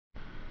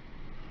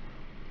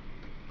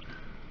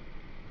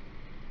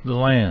The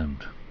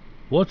land.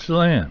 What's the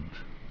land?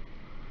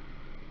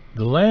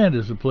 The land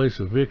is a place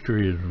of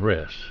victory and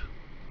rest.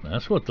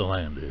 That's what the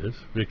land is.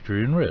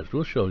 Victory and rest.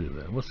 We'll show you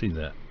that. We'll see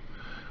that.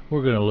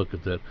 We're going to look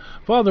at that.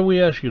 Father,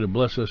 we ask you to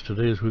bless us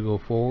today as we go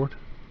forward,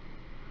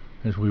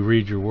 as we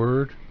read your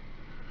word.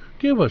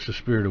 Give us a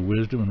spirit of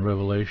wisdom and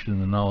revelation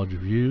and the knowledge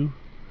of you.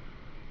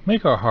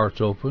 Make our hearts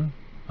open,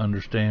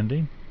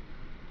 understanding.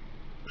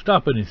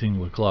 Stop anything that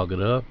would clog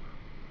it up.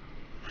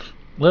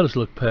 Let us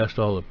look past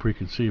all the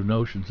preconceived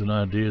notions and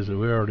ideas that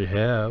we already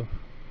have.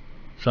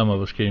 Some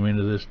of us came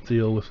into this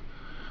deal with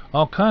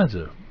all kinds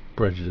of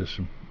prejudice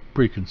and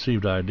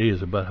preconceived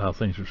ideas about how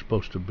things are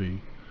supposed to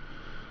be.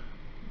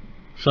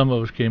 Some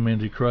of us came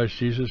into Christ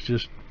Jesus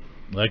just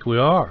like we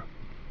are.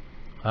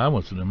 I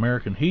was an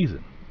American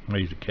heathen,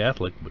 raised a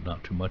Catholic, but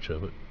not too much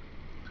of it.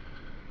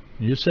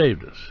 You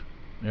saved us,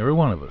 every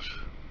one of us.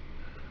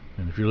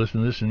 And if you're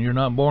listening to this and you're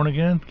not born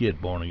again,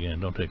 get born again.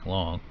 Don't take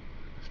long.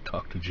 Just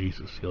talk to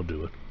Jesus. He'll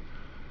do it.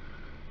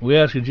 We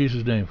ask in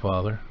Jesus' name,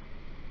 Father.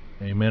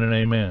 Amen and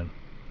amen.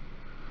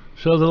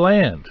 So the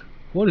land.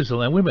 What is the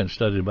land? We've been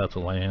studying about the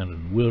land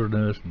and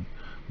wilderness and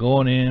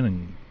going in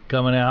and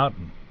coming out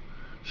and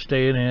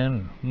staying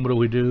in. And what do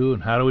we do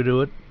and how do we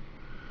do it?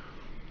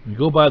 We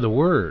go by the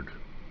word.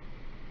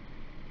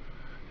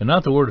 And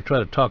not the word to try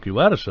to talk you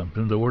out of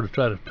something, the word to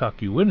try to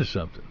talk you into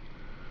something.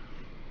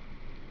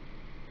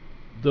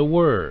 The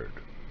word.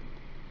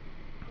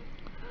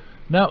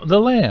 Now, the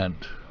land,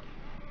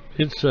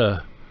 it's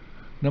no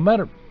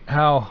matter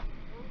how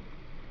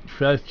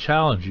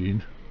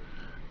challenging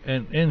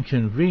and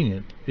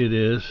inconvenient it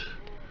is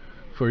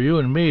for you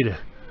and me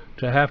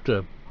to have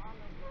to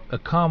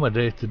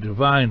accommodate the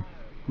divine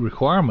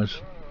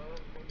requirements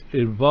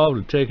involved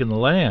in taking the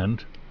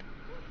land,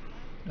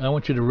 I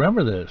want you to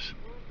remember this.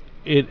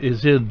 It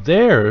is in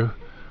there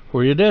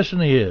where your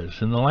destiny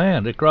is, in the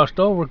land. It crossed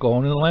over,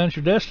 going in the land's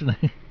your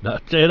destiny,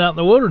 not staying out in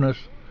the wilderness.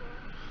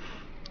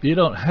 You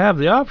don't have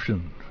the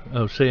option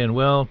of saying,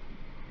 well,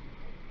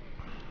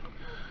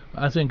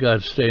 I think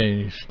I'd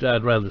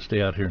rather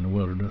stay out here in the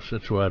wilderness.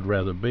 That's where I'd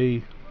rather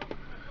be.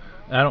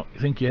 I don't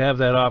think you have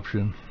that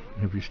option.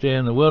 If you stay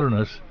in the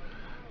wilderness,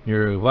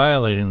 you're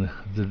violating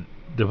the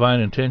divine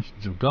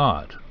intentions of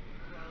God.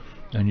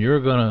 And you're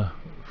going to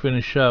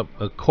finish up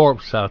a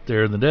corpse out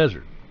there in the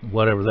desert,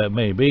 whatever that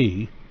may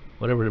be,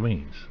 whatever it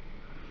means.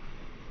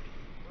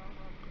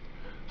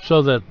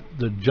 So that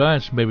the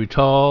giants may be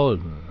tall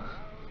and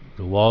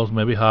the walls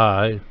may be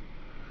high,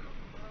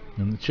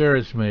 and the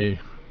chariots may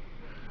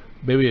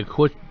be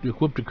equipped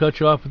to cut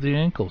you off at the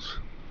ankles.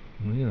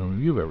 You know,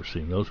 you've ever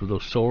seen those with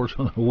those swords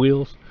on the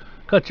wheels.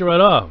 Cut you right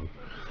off.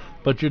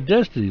 But your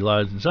destiny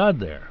lies inside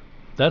there.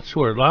 That's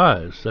where it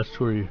lies. That's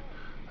where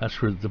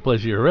the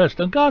place of your rest.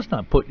 And God's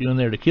not putting you in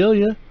there to kill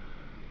you.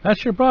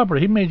 That's your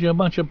property. He made you a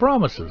bunch of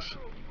promises.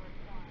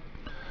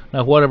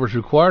 Now, whatever's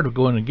required of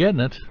going and getting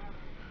it,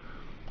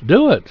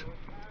 do it.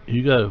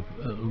 You got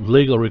a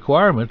legal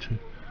requirement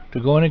to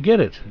go in and get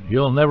it.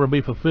 You'll never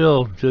be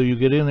fulfilled until you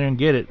get in there and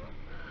get it.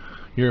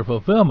 Your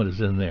fulfillment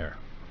is in there.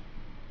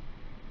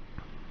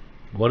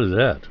 What is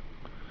that?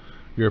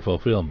 Your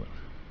fulfillment.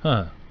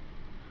 Huh.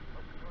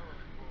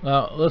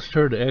 Now, let's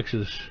turn to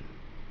Exodus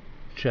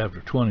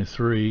chapter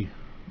 23,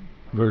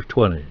 verse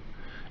 20.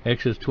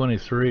 Exodus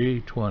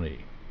 23:20.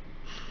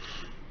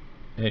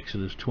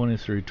 Exodus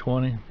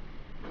 23:20.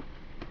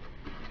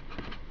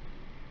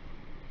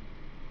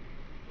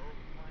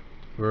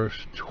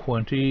 Verse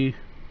 20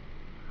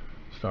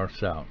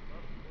 starts out.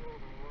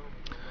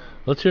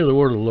 Let's hear the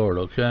word of the Lord,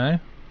 okay?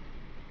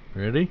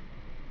 Ready?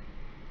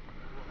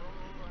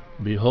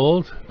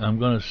 Behold, I'm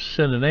going to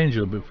send an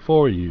angel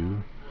before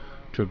you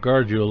to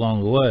guard you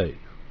along the way,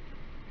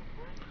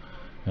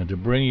 and to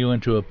bring you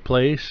into a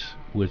place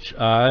which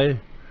I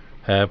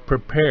have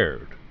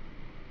prepared.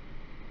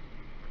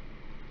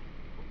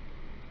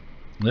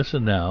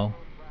 Listen now,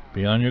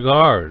 be on your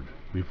guard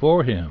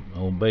before him,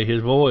 obey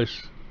his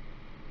voice.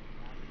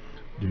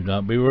 Do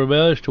not be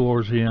rebellious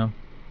towards him,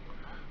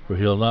 for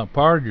he'll not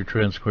pardon your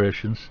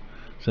transgressions,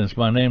 since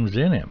my name is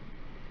in him.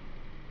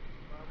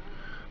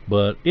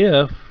 But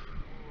if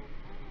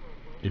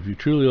you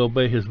truly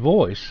obey his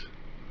voice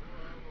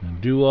and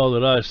do all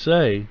that I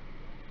say,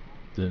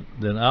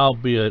 then I'll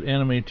be an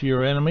enemy to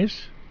your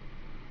enemies.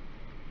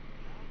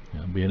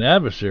 I'll be an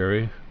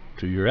adversary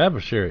to your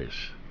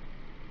adversaries,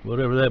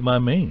 whatever that might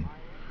mean.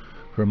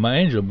 For my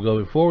angel will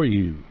go before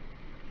you,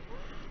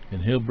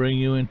 and he'll bring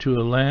you into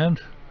a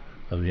land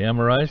of the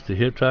Amorites, the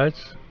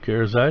Hittites,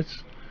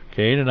 Perizzites,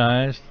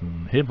 Canaanites,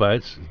 and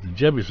Hivites, the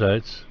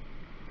Jebusites,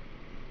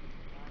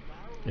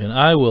 and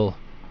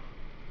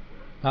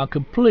I'll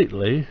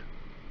completely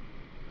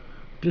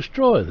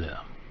destroy them.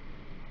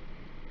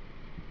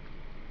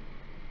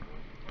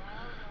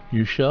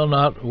 You shall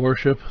not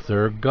worship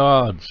their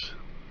gods,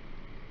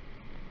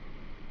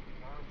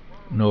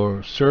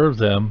 nor serve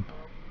them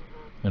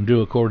and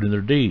do according to their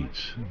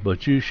deeds,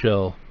 but you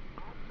shall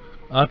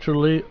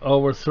utterly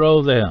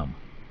overthrow them.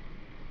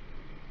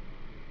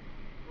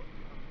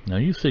 Now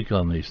you think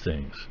on these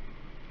things,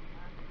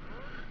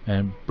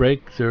 and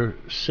break their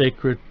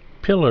sacred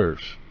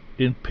pillars.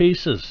 in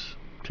pieces,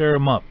 tear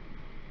them up,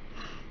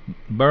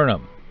 burn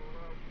them.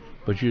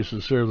 But you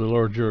shall serve the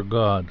Lord your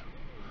God,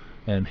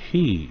 and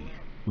He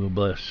will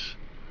bless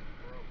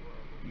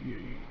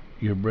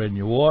your bread and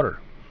your water.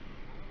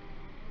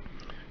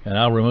 And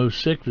I'll remove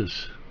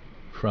sickness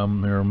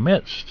from their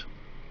midst.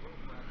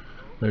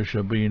 There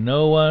shall be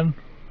no one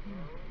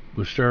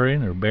with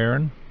stirring or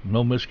barren,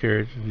 no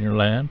miscarriages in your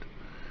land,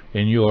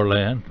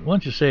 Why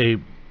don't you say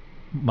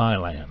my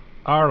land,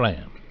 our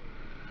land?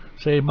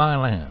 Say my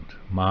land,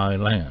 my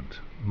land,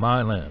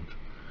 my land.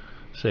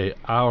 Say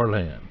our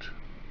land.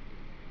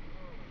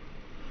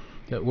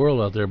 That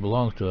world out there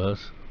belongs to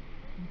us.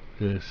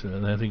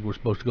 And I think we're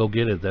supposed to go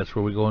get it. That's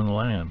where we go in the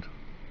land.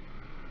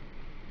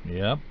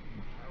 Yep.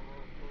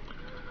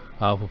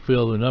 I'll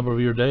fulfill the number of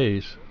your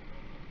days.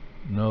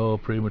 No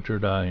premature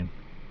dying.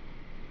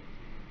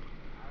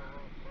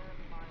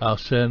 I'll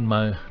send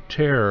my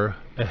terror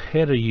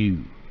ahead of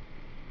you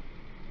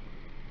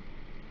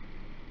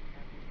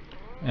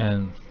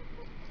and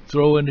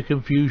throw into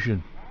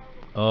confusion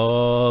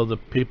all the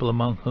people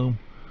among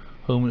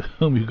whom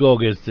you go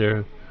against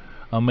there.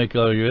 I'll make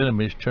all your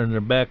enemies turn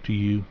their back to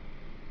you.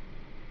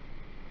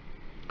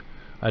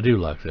 I do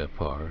like that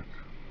part.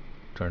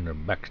 Turn their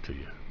backs to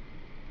you.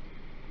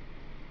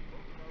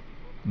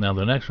 Now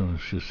the next one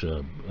is just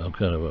a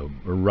kind of a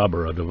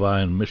rubber, a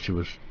divine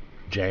mischievous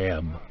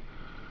jab.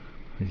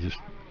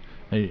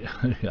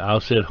 I'll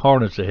send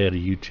hornets ahead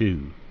of you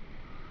too.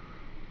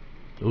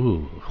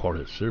 Ooh,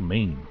 hornets, they're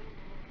mean.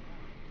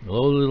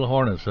 Oh, little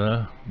hornets,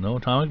 huh? No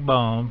atomic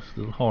bombs,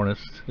 little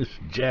hornets. Just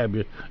jab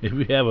you. If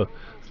you have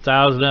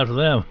 1,000 after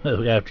them,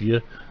 after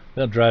you,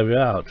 they'll drive you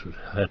out.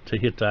 To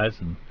Hittites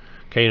and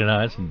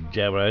Canaanites and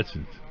Jabberites.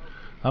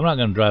 I'm not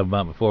going to drive them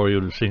out before you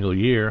in a single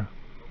year.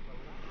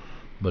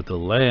 But the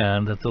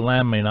land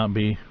may not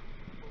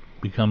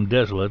become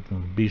desolate,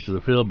 and beasts of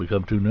the field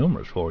become too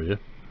numerous for you.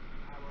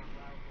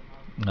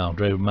 I'll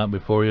drive them out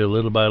before you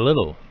little by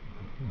little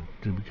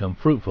to become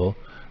fruitful,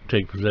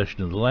 take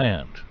possession of the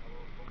land.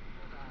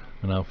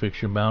 And I'll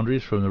fix your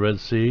boundaries from the Red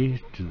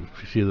Sea to the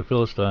Sea of the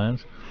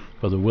Philistines,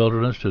 from the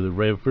wilderness to the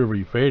river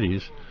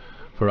Euphrates,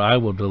 for I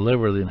will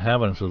deliver the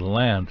inhabitants of the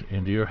land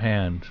into your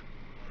hand,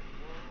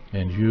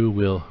 and you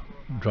will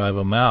drive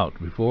them out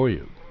before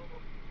you.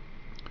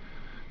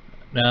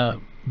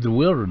 Now, the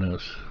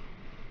wilderness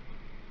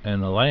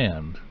and the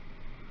land,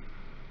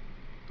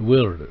 the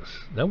wilderness,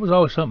 that was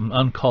always something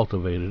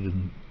uncultivated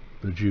in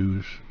the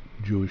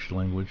Jewish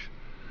language.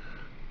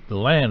 The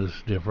land is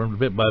different.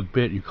 Bit by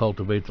bit you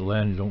cultivate the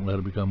land. You don't let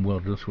it become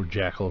wilderness where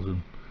jackals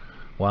and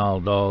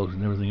wild dogs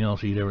and everything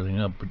else eat everything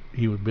up. But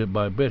he was bit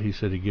by bit. He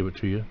said he'd give it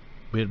to you.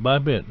 Bit by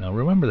bit. Now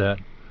remember that.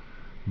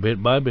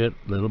 Bit by bit,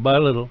 little by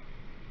little.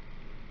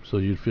 So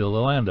you'd fill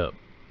the land up.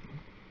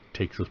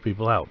 Takes those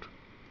people out.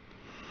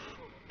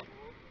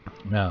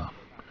 Now,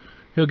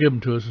 he'll give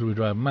them to us as we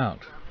drive them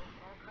out.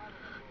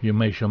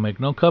 You shall make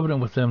no covenant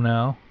with them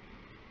now,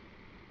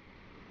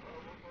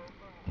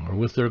 or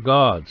with their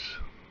gods.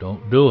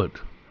 Don't do it.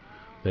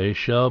 They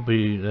shall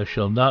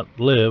not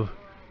live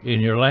in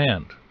your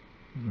land.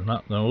 They're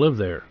not going to live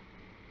there,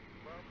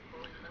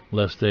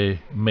 lest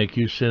they make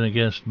you sin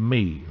against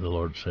me, the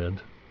Lord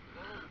said.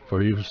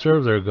 For you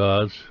serve their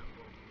gods,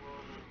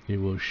 it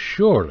will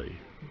surely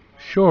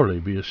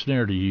be a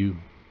snare to you.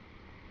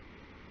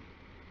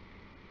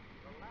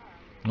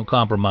 No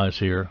compromise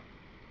here.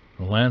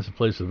 The land's a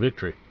place of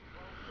victory.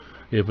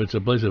 If it's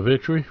a place of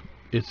victory,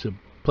 it's a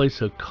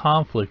place of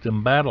conflict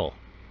and battle.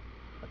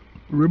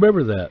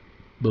 Remember that,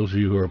 those of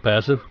you who are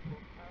passive.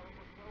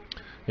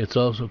 It's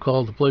also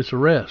called the place of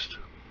rest.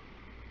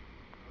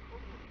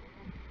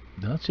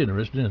 That's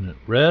interesting, isn't it?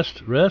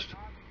 Rest. Rest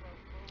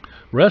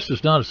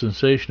is not a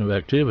sensation of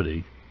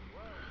activity.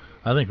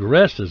 I think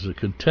rest is a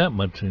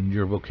contentment in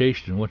your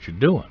vocation and what you're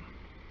doing.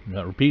 You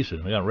got peace in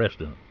it. You got rest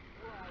in it.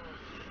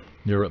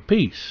 You're at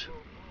peace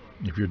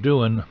if you're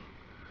doing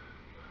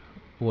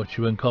what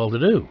you've been called to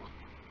do.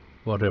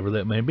 Whatever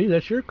that may be,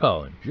 that's your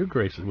calling. Your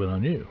grace has been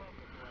on you.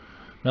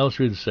 Now let's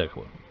read the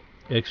second one.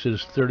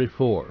 Exodus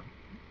 34.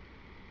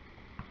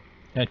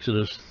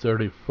 Exodus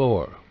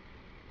 34.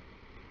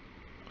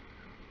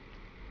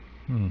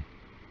 Here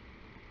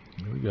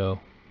we go.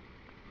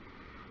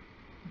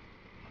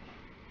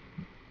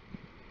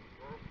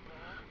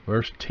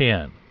 Verse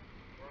 10.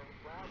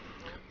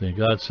 Then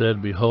God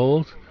said,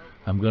 Behold,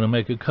 I'm going to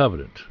make a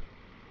covenant.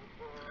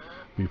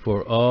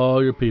 Before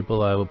all your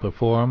people I will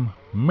perform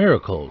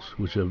miracles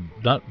which have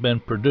not been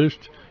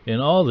produced in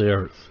all the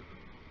earth.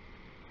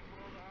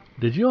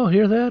 Did you all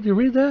hear that? Did you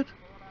read that?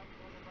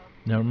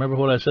 Now remember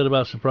what I said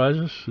about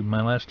surprises in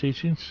my last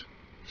teachings?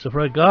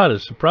 God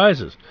is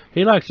surprises.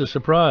 He likes to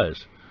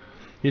surprise.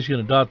 He's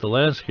going to dot the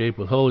landscape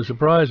with holy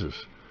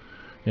surprises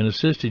and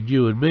assisted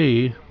you and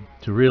me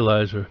to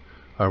realize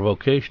our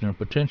vocation and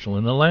potential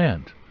in the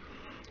land.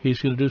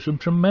 He's going to do some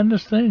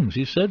tremendous things.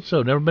 He said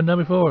so. Never been done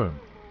before.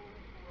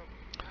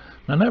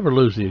 Now never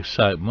lose the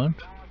excitement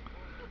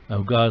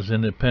of God's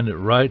independent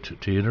right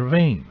to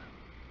intervene.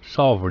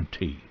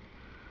 Sovereignty.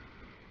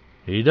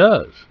 He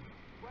does.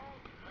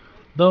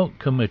 Don't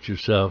commit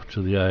yourself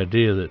to the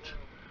idea that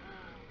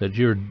that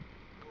you're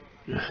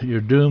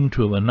doomed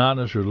to a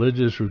monotonous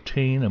religious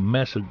routine, a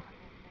mess of...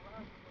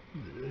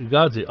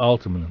 God's the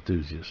ultimate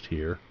enthusiast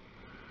here.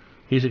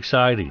 He's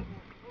exciting.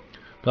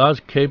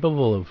 God's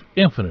capable of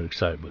infinite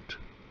excitement.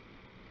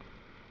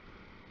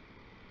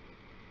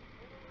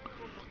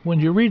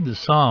 When you read the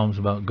Psalms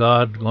about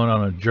God going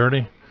on a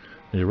journey,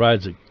 and he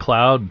rides a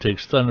cloud and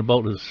takes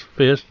thunderbolt in his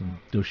fist and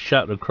goes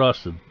shouting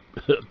across the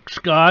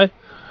sky,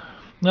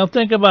 now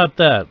think about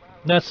that.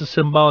 That's the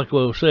symbolic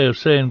way of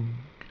saying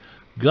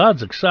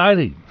God's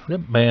exciting.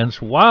 That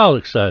man's wild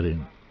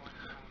exciting.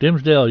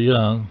 Dimsdale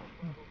Young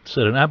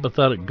said an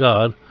apathetic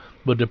God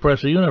would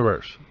depress the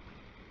universe.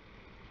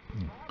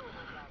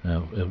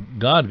 Now, if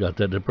God got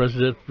that depressed,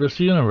 it'd depress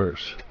the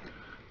universe.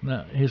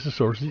 Now, he's the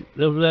source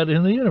of that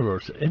in the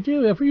universe. Have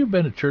you ever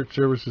been to church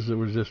services that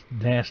were just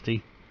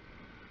nasty?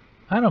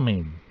 I don't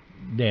mean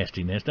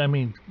nastiness. I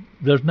mean,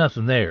 there's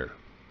nothing there.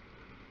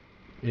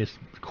 It's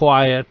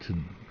quiet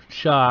and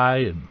shy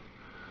and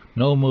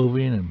no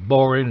moving and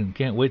boring and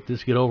can't wait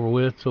this to get over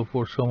with, so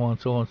forth, so on,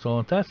 so on, so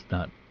on. That's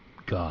not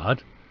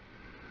God.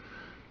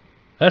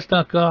 That's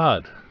not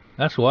God.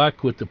 That's why I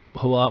quit the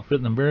whole outfit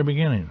in the very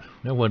beginning.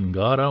 That wasn't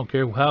God. I don't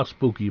care how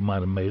spooky you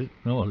might have made it.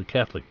 No, I was a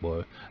Catholic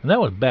boy. And that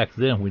was back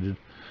then. We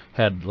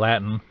had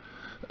Latin.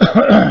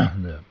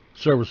 The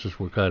services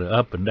were kind of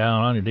up and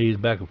down, on your knees,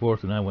 back and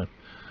forth, and I went,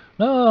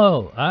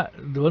 no,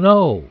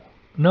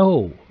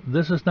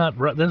 this is not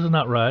right. This is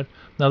not right.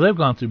 Now, they've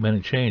gone through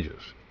many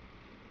changes,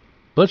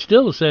 but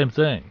still the same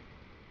thing.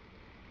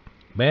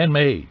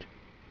 Man-made.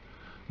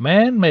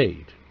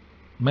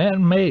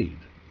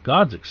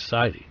 God's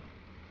exciting.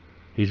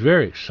 He's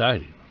very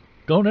exciting.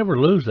 Don't ever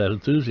lose that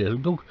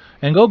enthusiasm.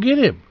 Go get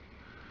him.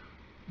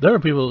 There are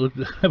people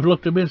who have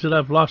looked at me and said,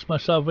 I've lost my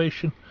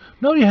salvation.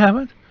 No, you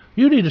haven't.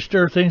 You need to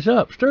stir things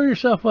up. Stir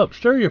yourself up.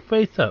 Stir your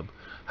faith up.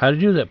 How do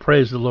you do that?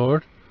 Praise the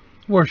Lord.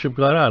 Worship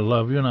God. I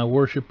love you and I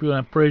worship you and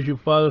I praise you,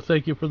 Father.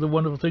 Thank you for the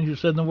wonderful things you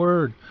said in the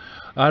Word.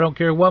 I don't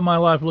care what my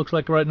life looks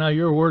like right now.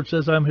 Your Word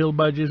says I'm healed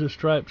by Jesus'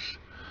 stripes,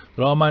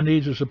 that all my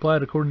needs are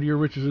supplied according to your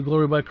riches and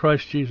glory by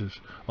Christ Jesus.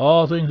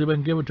 All things have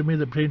been given to me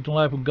that pertain to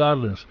life and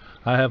godliness.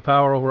 I have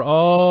power over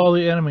all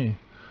the enemy,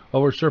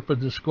 over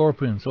serpents and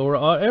scorpions, over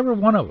every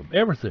one of them,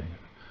 everything.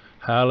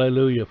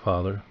 Hallelujah,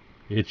 Father.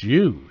 It's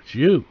you. It's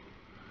you.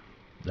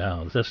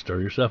 Now, let's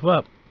stir yourself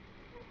up.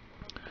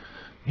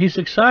 He's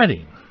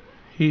exciting.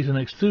 He's an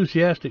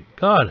enthusiastic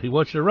God. He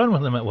wants you to run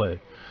with him that way.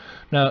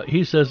 Now,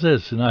 he says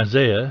this in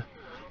Isaiah,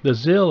 the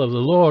zeal of the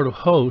Lord of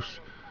hosts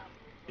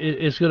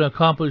is going to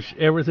accomplish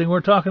everything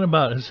we're talking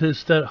about.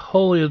 It's that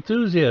holy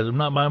enthusiasm,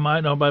 not by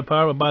might, nor by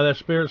power, but by that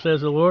Spirit,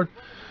 says the Lord.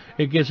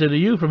 It gets into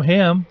you from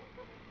him.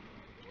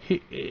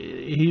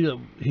 He's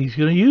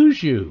going to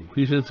use you.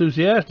 He's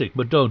enthusiastic,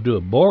 but don't do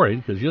it boring,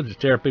 because you'll just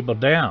tear people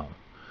down.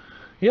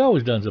 He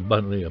always does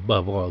abundantly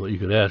above all that you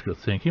could ask or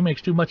think. He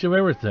makes too much of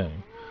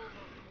everything.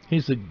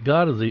 He's the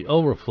God of the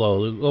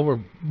overflow, the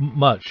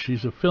overmuch.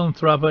 He's a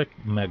philanthropic,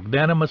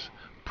 magnanimous,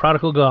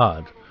 prodigal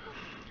God.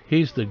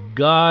 He's the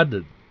God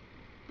that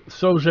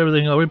throws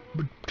everything over.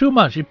 Too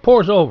much. He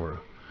pours over.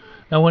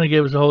 And when he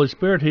gave us the Holy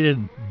Spirit, he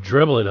didn't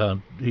dribble it out.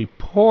 He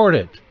poured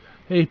it.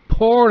 He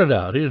poured it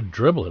out. He didn't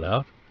dribble it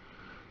out.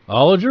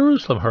 All of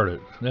Jerusalem heard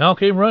it. They all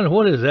came running.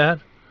 What is that?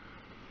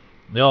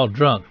 They all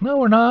drunk. No,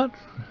 we're not.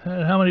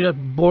 How many got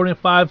born?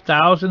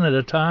 5,000 at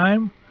a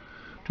time?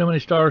 Too many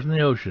stars in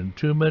the ocean.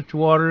 Too much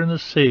water in the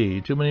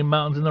sea. Too many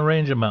mountains in the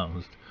range of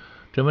mountains.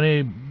 Too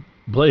many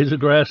blades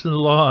of grass in the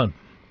lawn.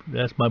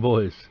 That's my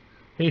voice.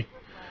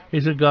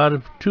 He's a God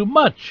of too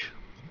much.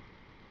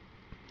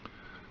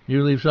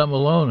 You leave something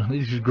alone,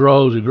 he just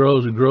grows and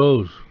grows and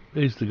grows.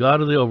 He's the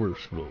God of the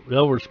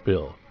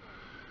overspill.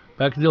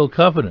 Back to the old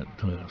covenant.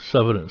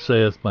 Covenant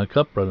saith, my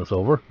cup runneth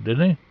over,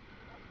 didn't he?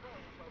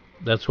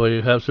 That's why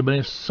you have so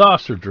many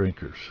saucer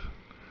drinkers.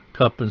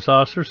 Cup and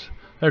saucers.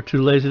 They're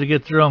too lazy to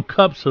get their own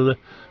cups, so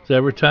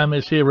every time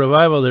they see a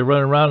revival, they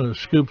run around and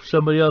scoop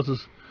somebody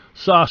else's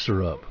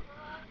saucer up.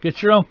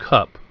 Get your own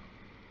cup.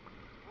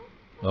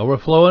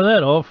 Overflow in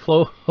that.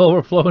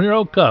 Overflow in your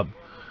own cup.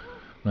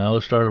 Now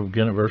let's start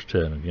again at verse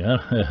 10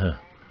 again.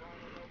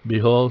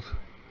 Behold,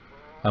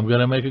 I'm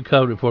going to make a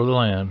covenant before the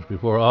land,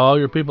 before all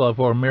your people. I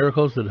perform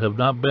miracles that have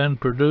not been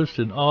produced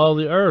in all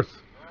the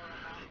earth,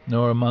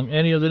 nor among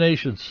any of the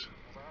nations.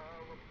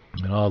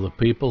 And all the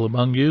people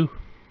among you,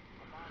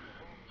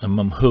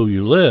 among who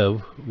you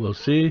live, will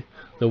see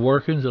the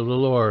workings of the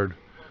Lord.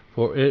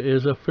 For it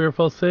is a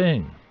fearful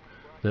thing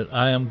that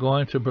I am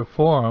going to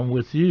perform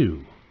with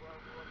you.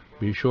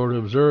 Be sure to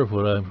observe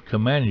what I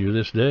command you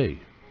this day.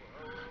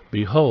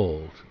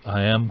 Behold,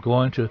 I am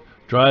going to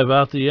drive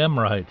out the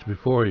Amorites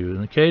before you,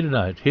 and the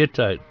Canaanite,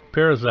 Hittite,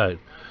 Perizzite,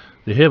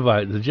 the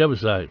Hivite, the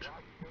Jebusite.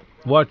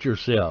 Watch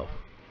yourself,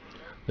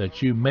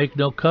 that you make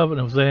no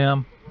covenant with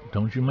them.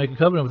 Don't you make a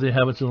covenant with the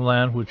inhabitants of the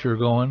land which you're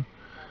going,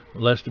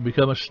 lest it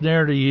become a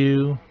snare to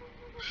you,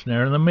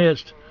 snare in the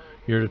midst.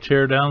 You're to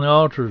tear down the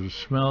altars,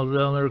 smell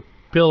down their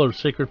pillars,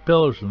 sacred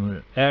pillars, and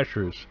their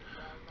asheras,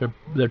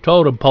 their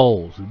totem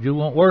poles. You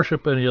won't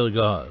worship any other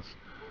gods.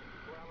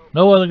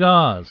 No other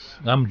gods.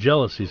 I'm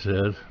jealous, he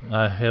said.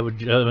 I'm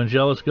a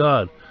jealous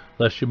God,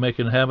 lest you make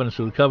inhabitants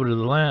of the covenant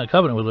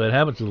with the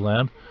inhabitants of the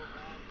land,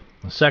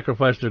 and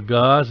sacrifice their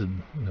gods,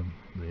 and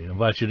they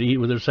invite you to eat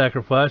with their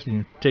sacrifice, and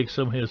you take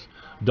some of his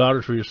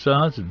daughters for your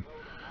sons, and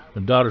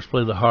the daughters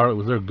play the harlot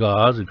with their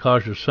gods, and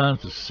cause your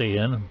sons to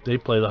sin. They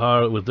play the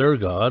harlot with their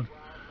God.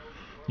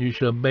 You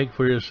shall make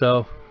for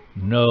yourself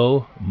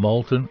no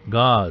molten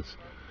gods.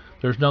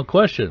 There's no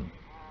question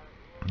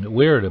that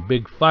we're at a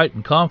big fight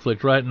and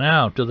conflict right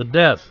now to the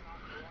death,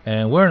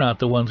 and we're not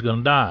the ones going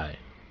to die.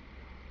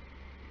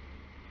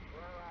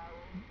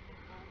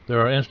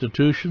 There are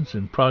institutions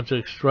and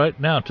projects right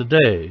now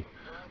today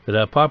that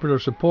have popular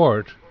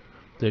support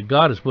that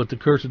God has put the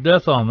curse of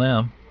death on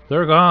them.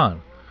 They're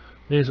gone.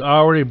 He's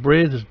already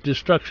breathed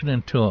destruction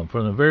into them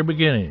from the very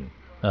beginning.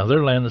 Now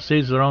they're laying the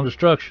seeds of their own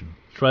destruction.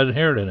 It's right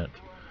inherent in it.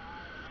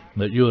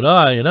 That you and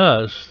I and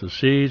us, the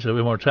seeds of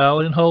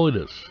immortality and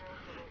holiness,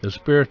 the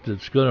Spirit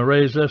that's going to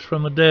raise us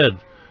from the dead.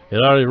 It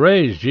already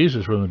raised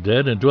Jesus from the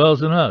dead and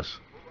dwells in us.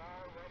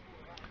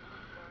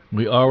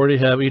 We already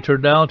have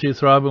eternality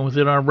throbbing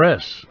within our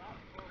breasts.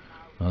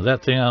 Now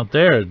that thing out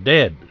there is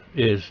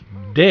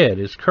dead.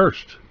 It's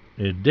cursed.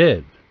 It's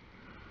dead.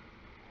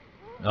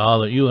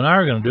 All that you and I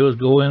are going to do is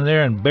go in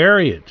there and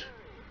bury it.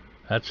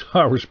 That's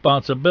our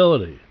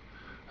responsibility.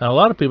 And a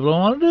lot of people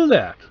don't want to do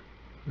that.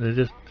 They're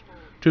just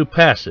too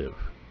passive.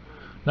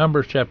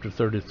 Numbers chapter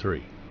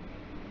 33.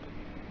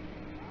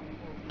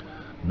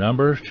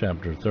 Numbers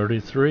chapter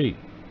 33.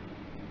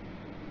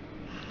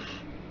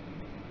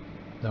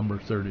 Number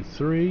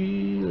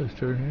 33, let's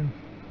turn in,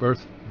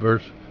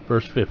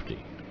 verse 50.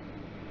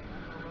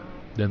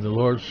 Then the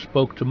Lord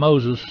spoke to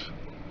Moses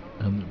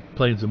in the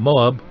plains of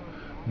Moab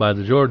by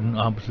the Jordan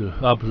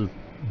opposite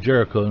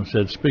Jericho, and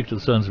said, Speak to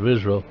the sons of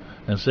Israel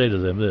and say to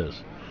them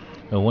this,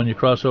 And when you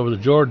cross over the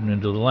Jordan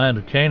into the land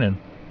of Canaan,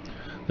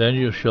 then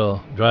you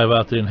shall drive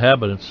out the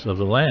inhabitants of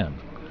the land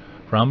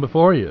from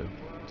before you,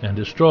 and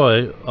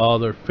destroy all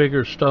their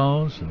figure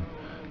stones, and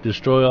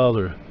destroy all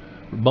their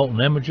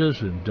molten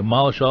images, and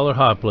demolish all their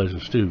high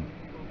places too.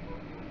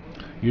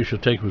 You shall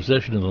take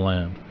possession of the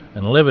land,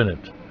 and live in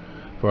it,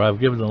 for I have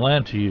given the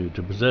land to you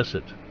to possess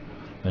it,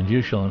 and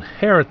you shall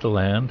inherit the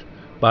land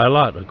by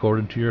lot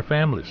according to your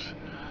families.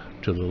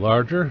 To the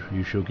larger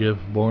you shall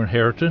give more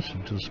inheritance,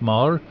 and to the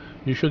smaller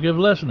you shall give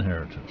less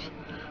inheritance.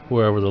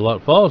 Wherever the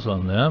lot falls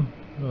on them,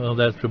 well,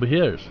 that shall be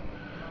his.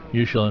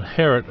 You shall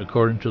inherit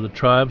according to the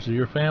tribes of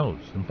your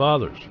families and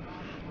fathers.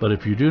 But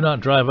if you do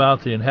not drive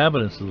out the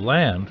inhabitants of the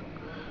land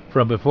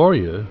from before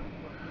you,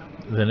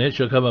 then it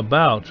shall come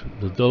about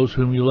that those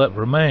whom you let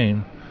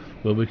remain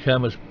will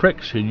become as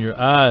pricks in your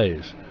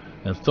eyes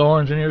and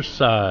thorns in your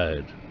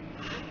side.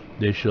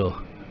 They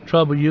shall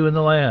trouble you in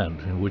the land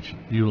in which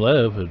you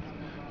live, and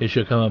it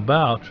shall come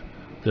about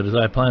that as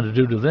I plan to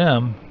do to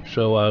them,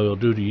 so I will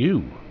do to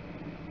you.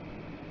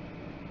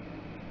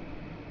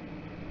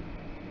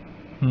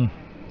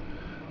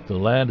 The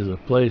land is a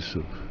place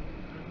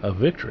of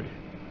victory,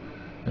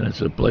 and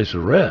it's a place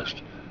of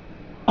rest.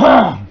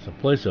 It's a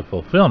place of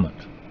fulfillment.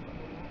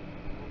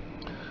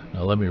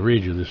 Now let me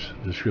read you this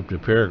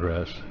descriptive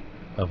paragraphs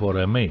of what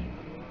I mean.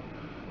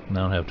 And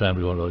I don't have time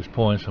to go into all these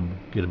points. I'm going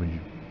to get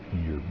them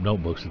in your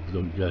notebooks if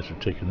you guys are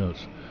taking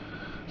notes.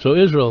 So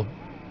Israel,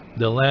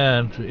 the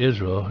land to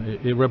Israel,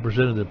 it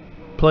represented the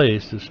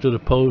place that stood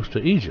opposed to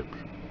Egypt,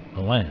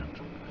 the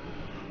land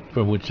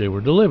from which they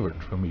were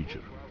delivered from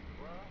Egypt.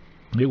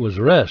 It was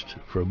rest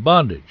from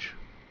bondage.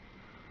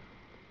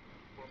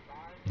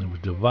 It was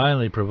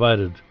divinely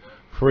provided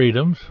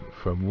freedoms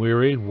from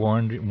weary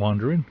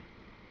wandering.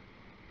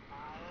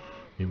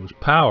 It was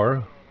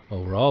power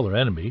over all their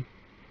enemy.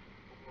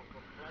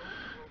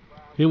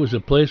 It was a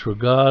place where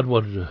God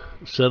wanted to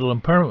settle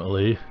them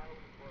permanently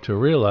to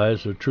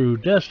realize their true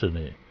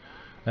destiny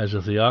as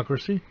a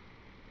theocracy,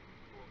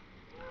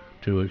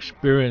 to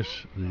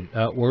experience the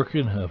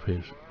outworking of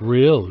His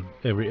real in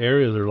every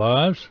area of their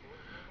lives,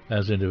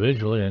 as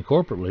individually and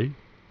corporately.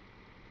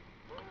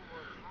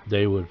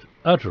 They would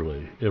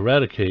utterly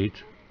eradicate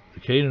the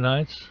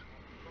Canaanites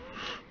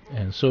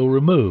and so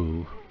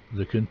remove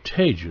the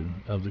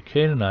contagion of the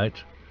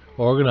Canaanite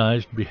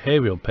organized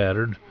behavioral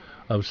pattern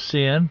of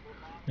sin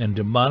and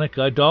demonic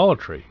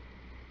idolatry,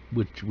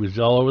 which was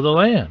all over the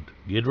land.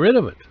 Get rid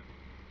of it.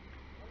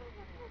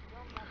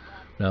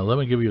 Now let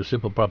me give you a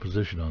simple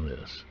proposition on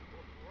this.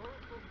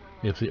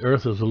 If the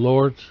earth is the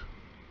Lord's,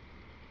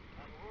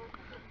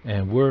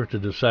 and we're to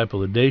disciple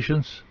the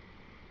nations,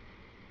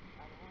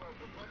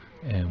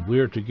 and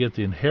we're to get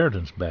the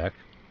inheritance back,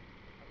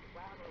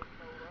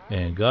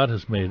 and God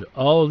has made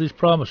all of these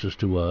promises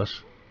to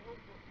us,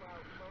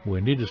 we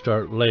need to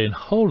start laying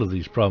hold of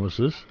these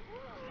promises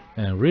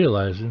and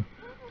realizing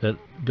that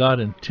God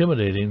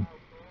intimidating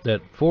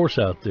that force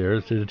out there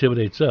that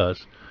intimidates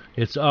us,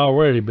 it's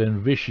already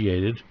been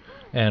vitiated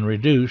and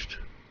reduced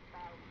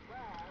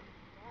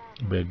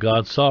by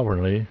God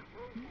sovereignly,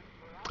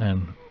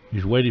 and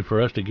He's waiting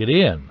for us to get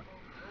in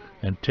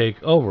and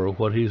take over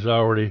what He's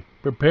already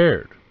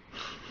prepared.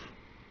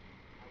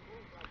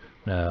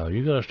 Now,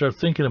 you got to start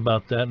thinking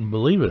about that and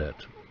believing it.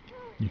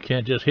 You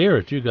can't just hear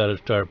it. You got to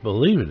start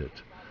believing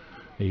it.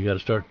 You got to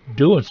start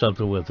doing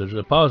something with it. There's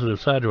a positive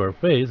side to our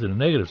faith and a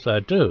negative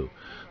side too.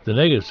 The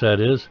negative side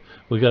is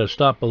we got to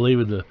stop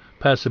believing the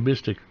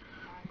pessimistic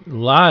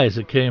lies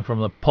that came from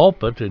the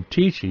pulpit and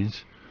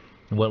teachings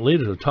and what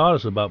leaders have taught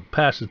us about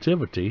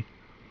passivity,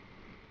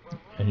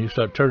 and you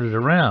start turning it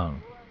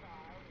around.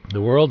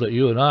 The world that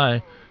you and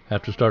I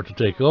have to start to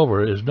take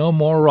over is no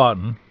more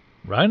rotten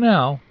right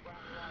now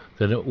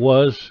than it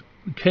was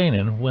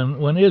Canaan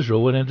when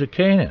Israel went into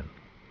Canaan.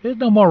 It's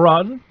no more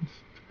rotten.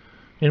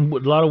 In a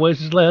lot of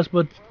ways it's less,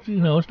 but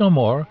it's no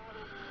more.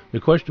 The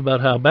question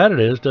about how bad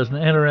it is doesn't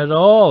enter at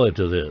all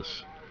into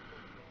this.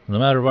 In the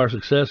matter of our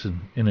success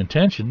in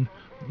intention,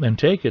 and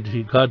take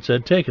it, God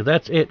said, take it.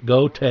 That's it.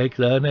 Go take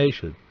the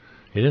nation.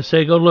 He didn't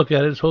say go look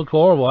at it. It's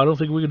horrible. I don't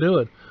think we can do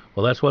it.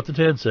 Well, that's what the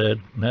 10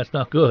 said, and that's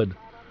not good.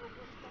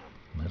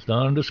 That's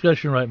not in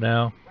discussion right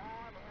now.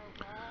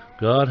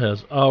 God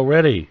has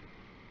already,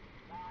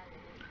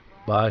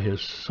 by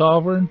his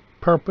sovereign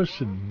purpose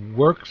and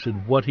works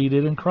and what he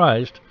did in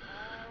Christ,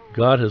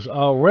 God has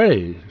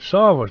already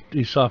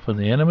he softened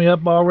the enemy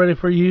up already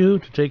for you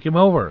to take him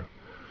over.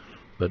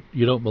 But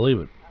you don't believe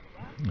it.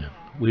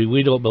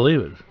 We don't believe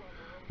it.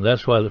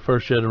 That's why the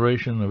first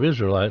generation of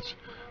Israelites,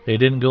 they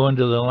didn't go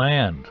into the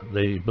land.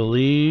 They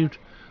believed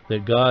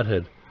that God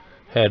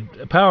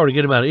had power to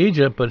get them out of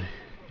Egypt, but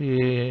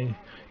he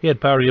had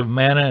power to give them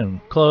manna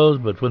and clothes.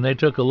 But when they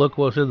took a look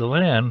what's in the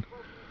land,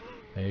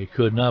 they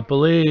could not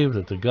believe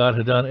that the God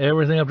had done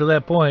everything up to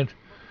that point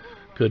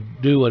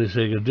could do what he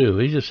said he could do.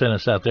 He just sent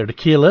us out there to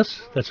kill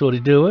us. That's what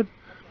he's doing.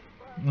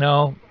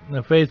 No,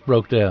 the faith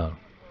broke down.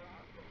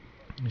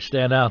 You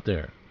stand out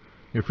there.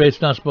 Your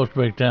faith's not supposed to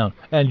break down.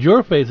 And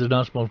your faith is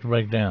not supposed to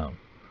break down.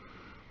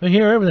 We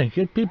hear everything.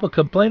 Get people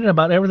complaining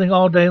about everything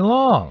all day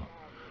long.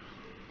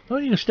 Well,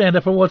 you can stand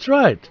up for what's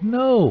right.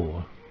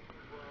 No.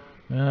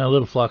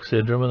 Little flock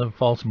syndrome and the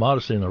false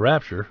modesty and the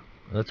rapture.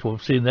 That's what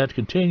we've seen that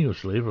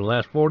continuously for the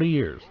last 40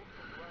 years.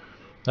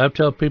 I've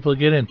told people to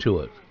get into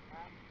it.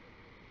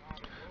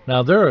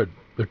 Now, there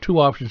are two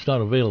options not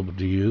available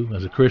to you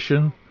as a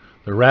Christian: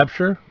 the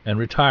rapture and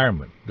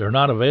retirement. They're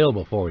not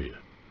available for you.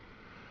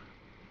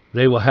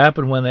 They will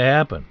happen when they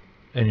happen,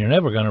 and you're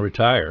never going to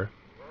retire.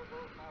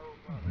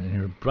 And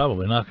you're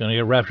probably not going to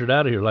get raptured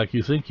out of here like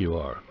you think you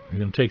are. You're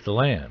going to take the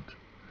land.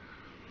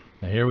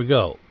 Now, here we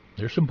go.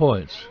 Here's some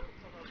points.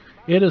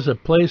 It is a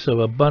place of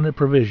abundant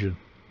provision,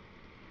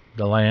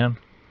 the land.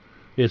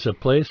 It's a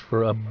place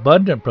for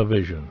abundant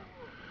provision,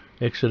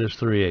 Exodus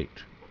 3:8.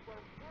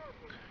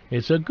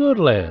 It's a good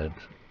land,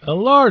 a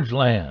large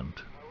land,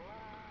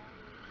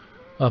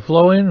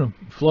 flowing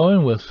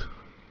with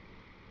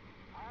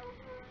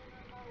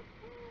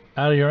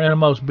out of your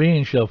innermost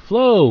being shall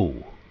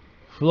flow.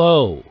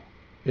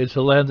 It's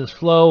a land that's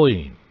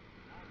flowing,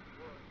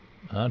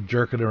 not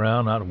jerking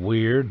around, not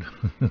weird.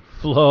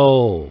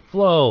 Flow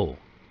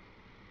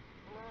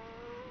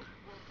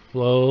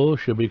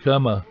should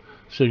become a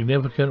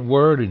significant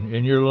word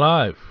in your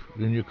life,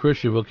 in your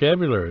Christian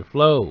vocabulary.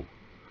 Flow.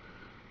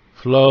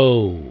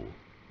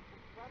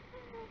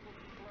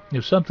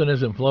 If something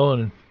isn't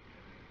flowing,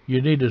 you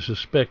need to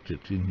suspect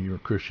it in your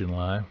Christian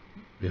life.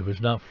 If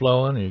it's not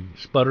flowing, you're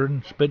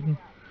sputtering, spitting,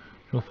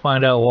 you'll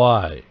find out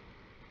why.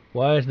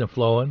 Why isn't it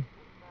flowing?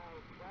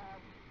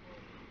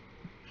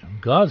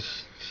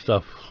 God's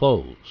stuff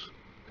flows.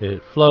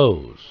 It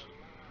flows.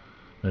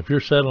 And if you're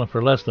settling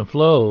for less than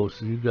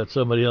flows, you've got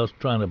somebody else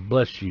trying to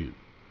bless you.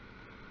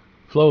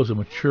 Flow is a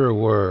mature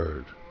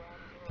word.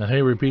 Now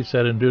he repeats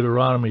that in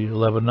Deuteronomy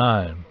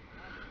 11:9.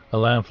 A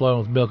land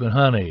flowing with milk and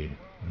honey.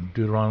 In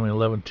Deuteronomy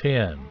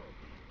 11:10,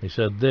 he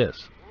said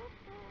this: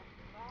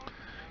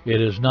 it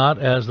is not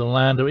as the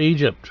land of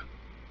Egypt.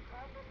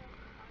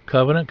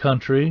 Covenant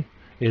country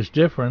is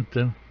different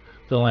than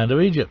the land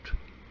of Egypt.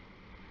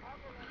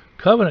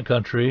 Covenant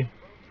country,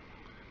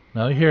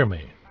 now hear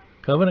me,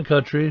 covenant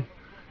country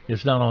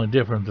is not only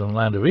different than the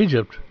land of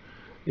Egypt,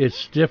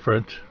 it's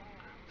different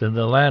than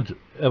the land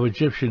of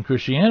Egyptian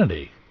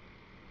Christianity.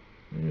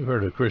 You've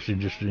heard of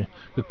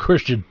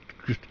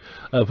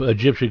of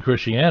Egyptian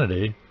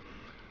Christianity.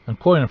 I'm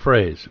coining a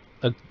phrase.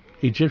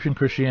 Egyptian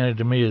Christianity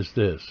to me is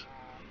this: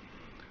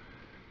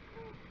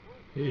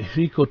 it's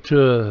equal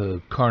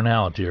to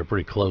carnality, or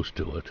pretty close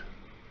to it.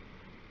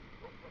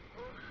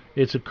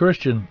 It's a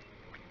Christian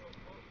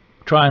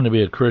trying to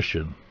be a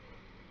Christian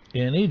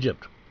in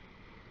Egypt.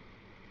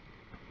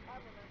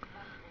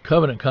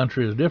 Covenant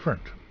country is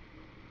different.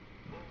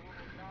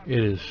 It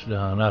is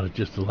not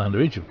just the land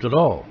of Egypt at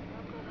all.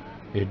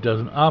 It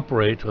doesn't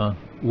operate on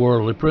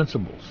worldly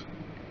principles.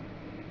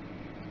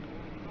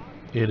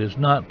 It is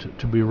not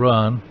to be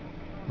run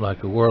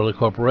like a worldly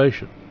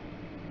corporation.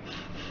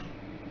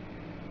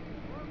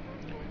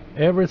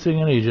 Everything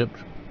in Egypt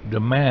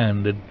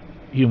demanded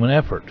human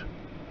effort.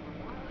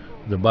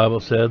 The Bible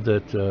said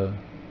that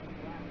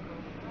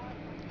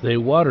they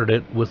watered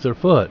it with their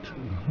foot,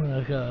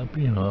 like a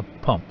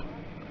pump,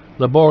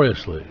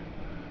 laboriously.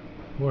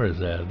 Where is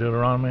that?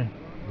 Deuteronomy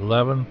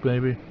 11,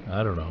 maybe?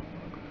 I don't know.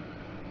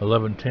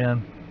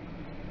 11:10.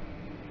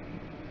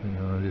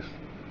 Just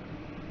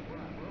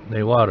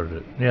They watered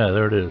it. Yeah,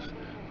 there it is.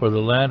 For the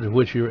land in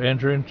which you're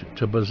entering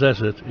to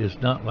possess it is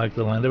not like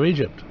the land of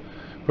Egypt,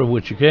 from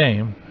which you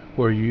came,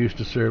 where you used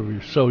to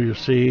sow your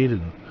seed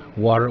and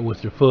water it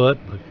with your foot,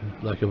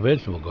 like a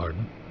vegetable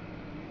garden.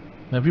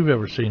 Now, if you've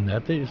ever seen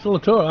that, it's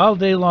all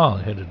day long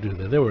they had to do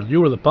that.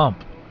 You were the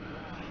pump.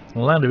 The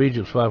land of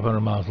Egypt's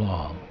 500 miles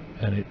long,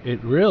 and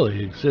it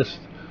really exists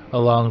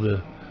along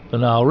the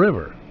Nile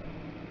River.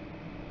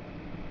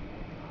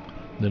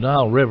 The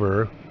Nile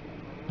River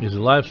is a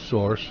life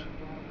source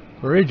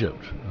for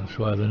Egypt. That's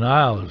why the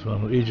Nile is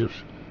one of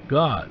Egypt's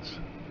gods.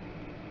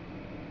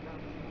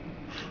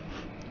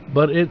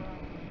 But it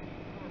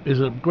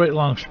is a great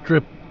long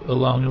strip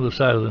along the other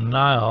side of the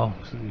Nile,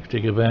 so you can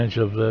take advantage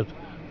of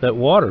that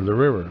water, the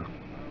river,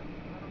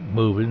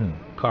 moving, and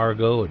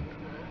cargo and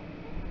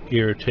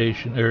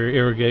irrigation,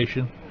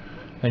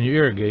 and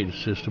your irrigation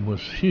system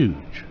was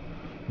huge,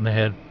 and they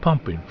had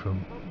pumping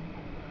from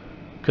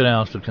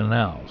canals to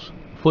canals,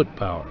 foot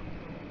power.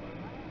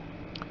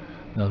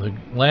 Now the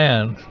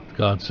land,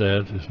 God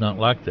said, is not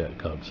like that.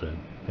 God said,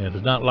 and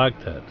it's not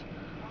like that.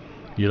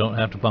 You don't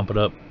have to pump it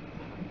up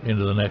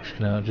into the next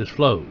canal; it just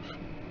flows.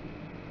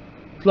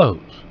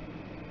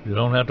 You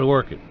don't have to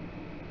work it.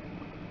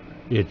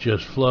 It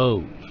just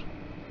flows.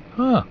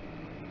 Huh.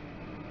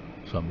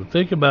 Something to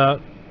think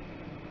about.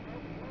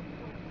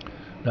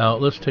 Now,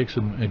 let's take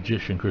some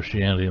Egyptian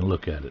Christianity and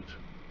look at it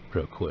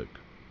real quick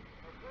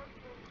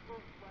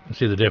and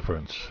see the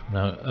difference.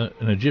 Now,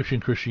 in Egyptian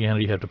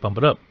Christianity, you have to pump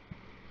it up.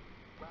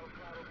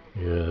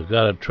 You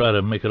gotta try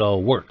to make it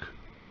all work.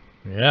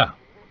 Yeah.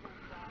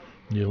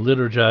 You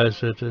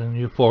liturgize it, and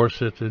you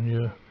force it, and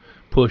you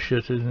push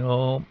it, and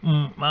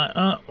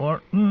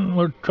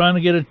we're trying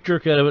to get a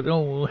jerk out of it.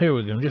 Oh, here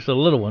we go, just a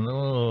little one.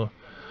 Oh,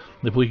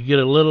 if we could get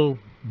a little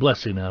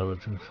blessing out of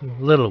it,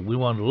 we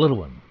want a little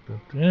one.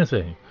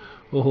 Anything.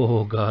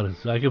 Oh God,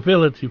 I can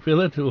feel it. You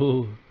feel it?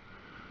 Oh,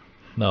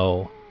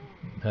 no,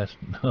 that's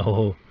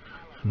not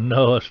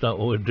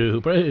what we do.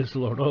 Praise the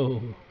Lord.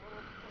 Oh,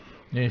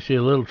 and you see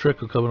a little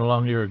trickle coming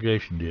along the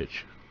irrigation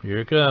ditch. Here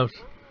it comes.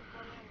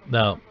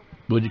 Now,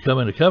 when you come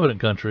into covenant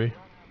country,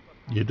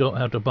 you don't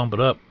have to pump it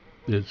up.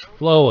 It's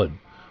flowing.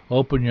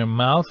 Open your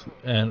mouth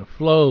and it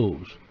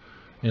flows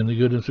in the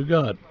goodness of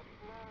God.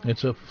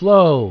 It's a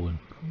flowing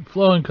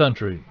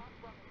country.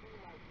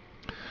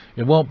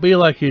 It won't be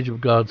like Egypt,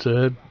 God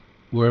said,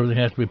 where everything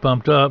has to be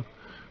pumped up.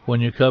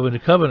 When you come into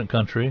covenant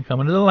country,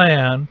 come into the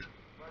land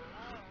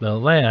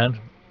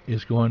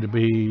is going to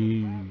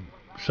be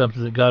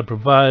something that God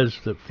provides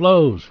that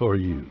flows for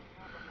you.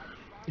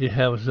 It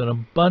has an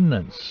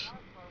abundance.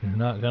 You're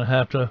not going to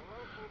have to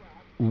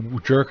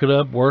jerk it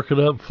up, work it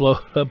up, flow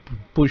it up,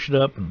 push it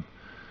up, and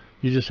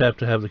you just have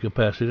to have the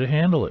capacity to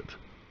handle it.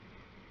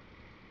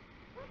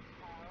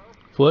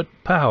 Foot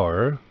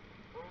power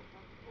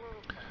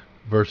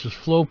versus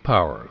flow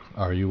power.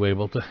 Are you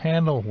able to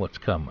handle what's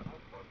coming?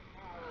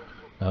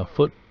 Now,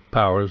 foot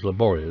power is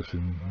laborious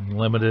and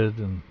limited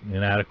and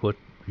inadequate.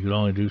 You can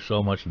only do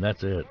so much, and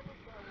that's it.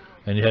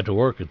 And you have to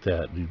work at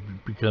that.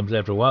 It becomes,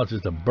 after a while, it's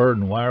just a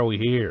burden. Why are we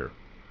here?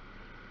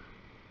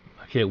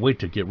 I can't wait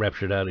to get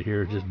raptured out of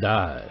here and just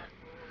die.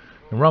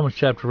 In Romans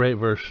chapter 8,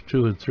 verse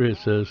 2 and 3, it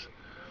says,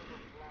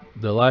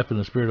 the life and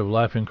the spirit of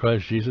life in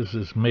Christ Jesus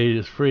is made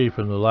us free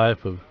from the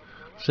life of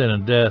sin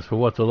and death. For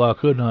what the law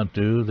could not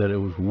do, that it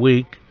was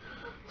weak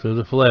through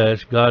the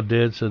flesh, God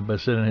did so by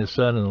sending his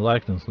Son in the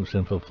likeness of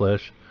sinful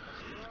flesh.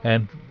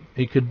 And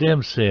he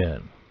condemned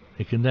sin.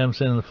 He condemned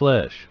sin in the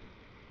flesh.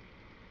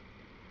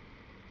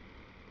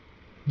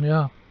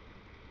 Yeah,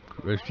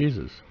 Christ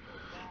Jesus.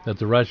 That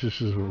the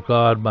righteousness of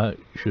God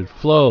should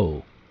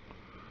flow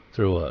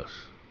through us.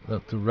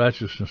 That the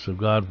righteousness of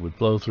God would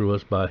flow through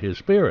us by his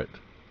Spirit.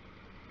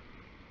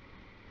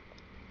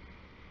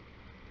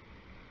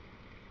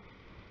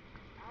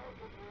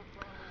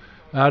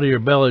 Out of your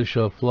belly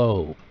shall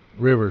flow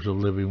rivers of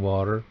living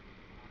water.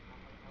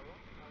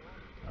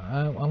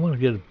 I want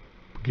to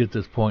get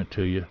this point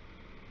to you.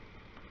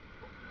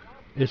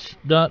 It's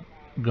not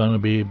going to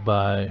be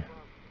by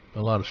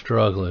a lot of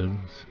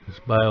struggling. It's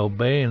by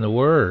obeying the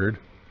Word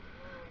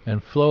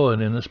and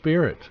flowing in the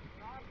Spirit.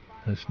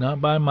 It's not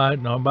by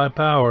might nor by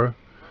power,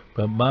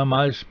 but by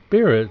my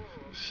Spirit,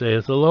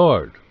 saith the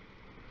Lord.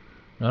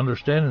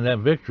 Understanding that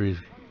victory is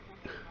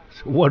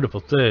a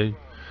wonderful thing.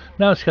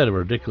 Now, it's kind of a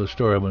ridiculous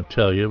story I'm going to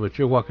tell you, but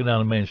you're walking down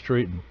the main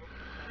street and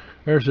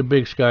there's a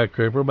big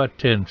skyscraper, about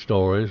 10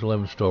 stories,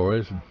 11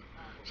 stories, and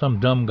some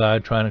dumb guy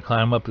trying to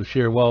climb up the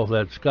sheer wall of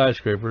that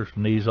skyscraper, his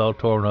knees all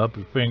torn up,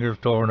 his fingers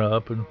torn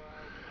up, and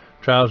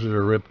trousers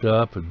are ripped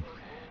up, and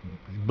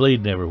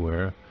bleeding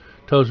everywhere.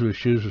 Toes of his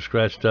shoes are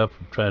scratched up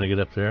from trying to get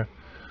up there.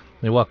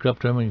 They walked up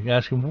to him and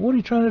asked him, what are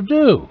you trying to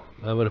do?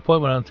 I have an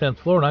appointment on the 10th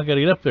floor and I got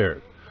to get up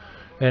there.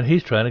 And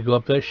he's trying to go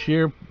up that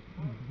sheer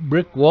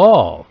brick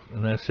wall.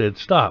 And I said,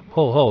 stop,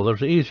 hold,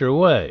 there's an easier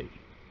way.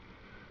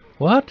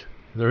 What?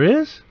 There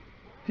is?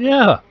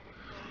 Yeah.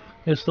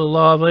 It's the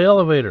law of the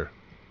elevator.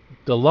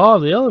 The law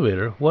of the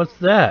elevator? What's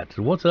that?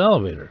 What's an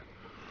elevator?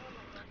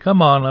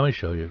 Come on, let me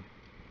show you.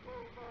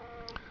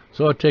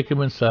 So I take him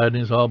inside, and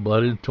he's all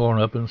bloody and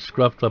torn up and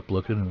scruffed up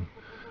looking. And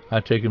I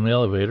take him in the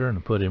elevator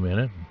and put him in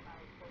it.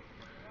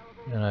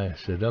 And I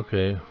said,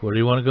 okay, where do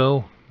you want to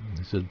go?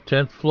 He said,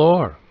 10th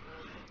floor.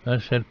 I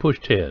said, push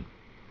 10.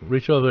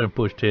 Reach over there and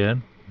push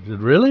 10. He said,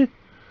 really?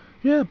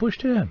 Yeah, push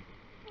 10.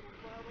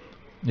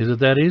 Is it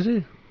that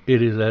easy?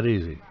 It is that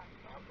easy.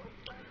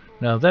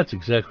 Now, that's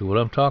exactly what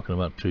I'm talking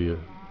about to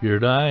you. You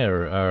and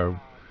I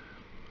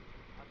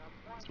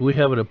we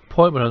have an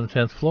appointment on the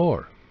 10th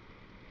floor.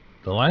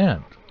 The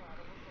land.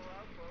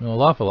 You know, an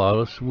awful lot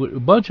of us, a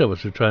bunch of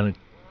us are trying to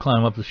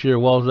climb up the sheer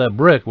walls of that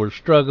brick. We're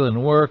struggling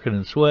and working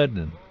and sweating,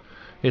 and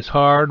it's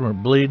hard, and we're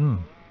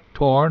bleeding,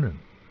 torn,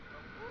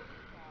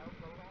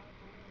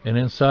 and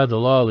inside the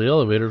law of the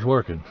elevator is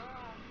working.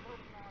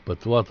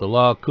 But what the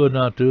law could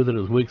not do, that it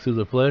was weak through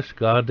the flesh,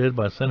 God did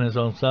by sending his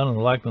own Son in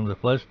the likeness of the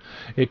flesh.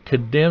 It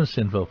condemned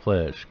sinful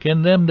flesh,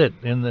 condemned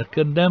it,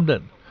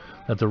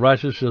 that the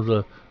righteousness of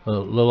the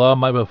law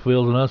might be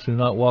fulfilled in us who do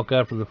not walk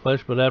after the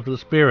flesh, but after the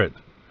Spirit.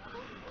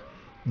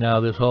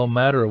 Now, this whole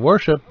matter of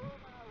worship,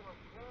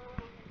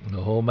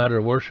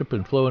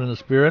 and flowing in the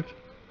Spirit,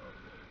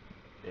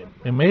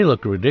 it may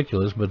look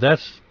ridiculous, but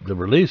that's the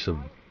release of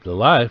the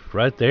life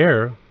right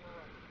there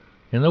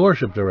in the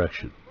worship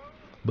direction.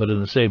 But in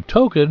the same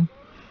token,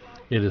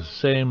 it is the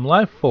same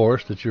life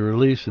force that you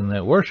release in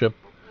that worship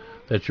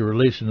that you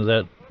release into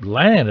that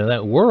land and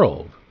that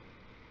world.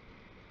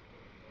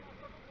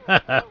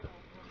 Now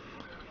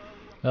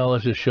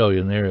let's just show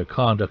you in the area of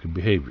conduct and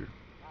behavior.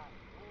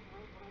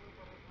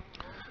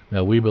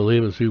 Now we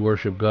believe as we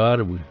worship God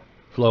and we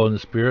flow in the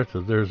Spirit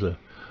that there's a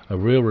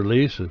real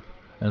release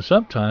and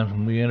sometimes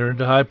when we enter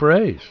into high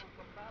praise.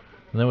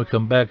 And then we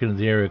come back into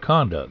the area of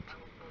conduct.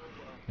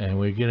 And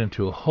we get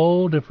into a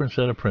whole different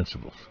set of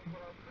principles.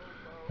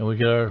 And we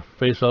get our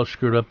face all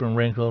screwed up and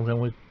wrinkled, and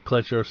we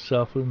clutch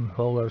ourselves and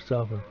hold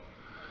ourselves.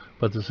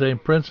 But the same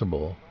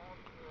principle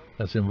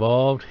that's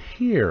involved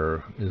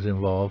here is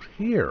involved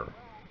here.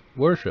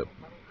 Worship.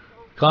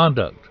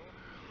 Conduct.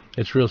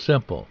 It's real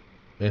simple.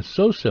 It's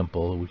so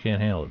simple that we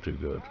can't handle it too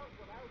good.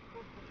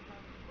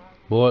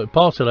 Boy,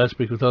 Paul said, I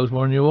speak with tongues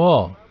more than you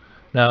all.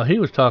 Now, he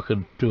was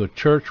talking to a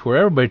church where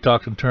everybody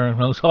talked in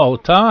tongues all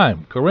the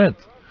time.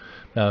 Corinth.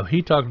 Now, if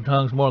he talked in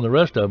tongues more than the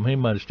rest of them, he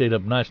might have stayed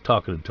up nights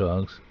talking in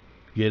tongues.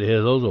 Get ahead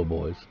of those old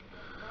boys.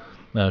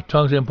 Now,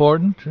 tongues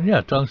important?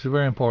 Yeah, tongues are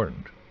very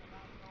important.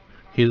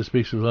 He that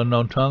speaks with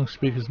unknown tongues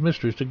speaks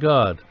mysteries to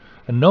God,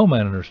 and no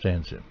man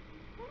understands him.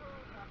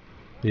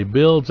 He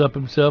builds up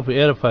himself, he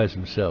edifies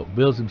himself,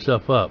 builds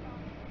himself up.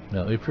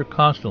 Now, if you're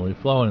constantly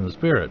flowing in the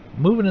Spirit,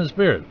 moving in the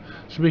Spirit,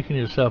 speaking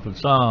to yourself in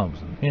psalms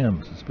and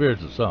hymns and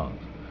spiritual songs,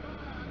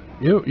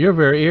 you're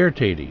very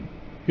irritating.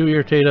 You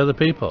irritate other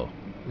people.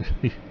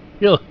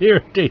 You'll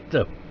irritate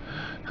them.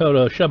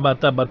 You're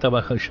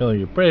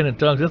praying in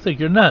tongues. They'll think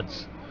you're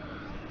nuts.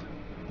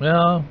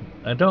 Well,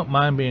 I don't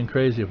mind being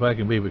crazy if I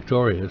can be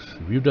victorious.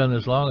 If you've done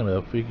this long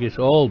enough, it gets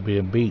old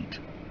being beat.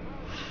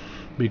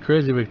 Be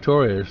crazy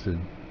victorious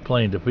than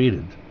plain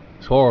defeated.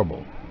 It's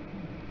horrible.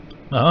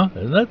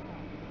 Isn't it?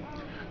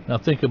 Now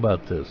think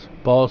about this.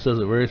 Paul says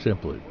it very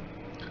simply.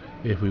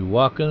 If we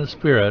walk in the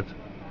Spirit,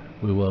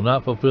 we will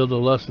not fulfill the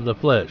lust of the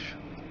flesh.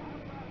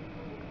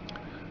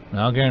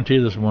 Now I'll guarantee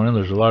this morning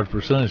there's a large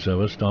percentage of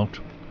us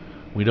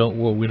we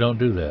don't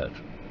do that.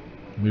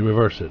 We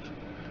reverse it.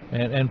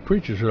 And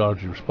preachers are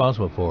largely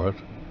responsible for it.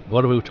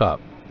 What have we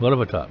taught?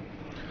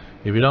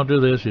 If you don't do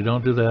this, you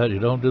don't do that, you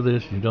don't do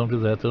this, you don't do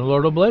that, then the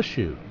Lord will bless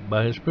you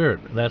by His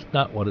Spirit. That's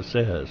not what it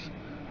says.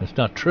 It's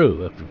not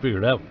true after you figure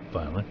it out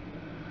finally.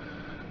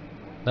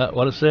 Not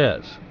what it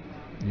says.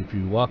 If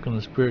you walk in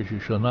the Spirit, you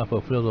shall not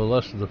fulfill the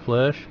lust of the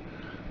flesh.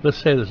 Let's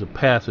say there's a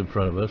path in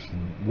front of us,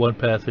 and one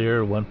path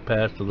here, one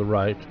path to the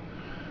right.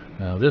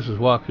 Now this is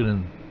walking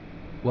in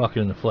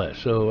the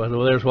flesh. So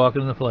over there's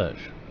walking in the flesh.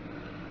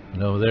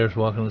 And over there's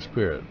walking in the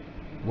Spirit.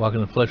 Walking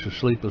in the flesh is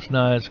sleepless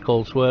nights,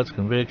 cold sweats,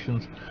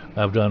 convictions.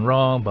 I've done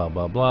wrong, blah,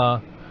 blah, blah.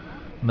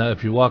 Now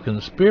if you walk in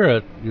the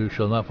Spirit, you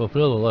shall not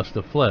fulfill the lust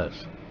of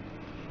flesh.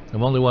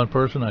 I'm only one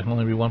person. I can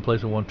only be one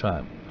place at one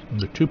time. And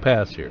there are two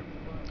paths here.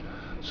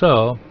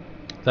 So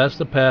that's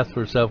the path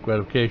for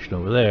self-gratification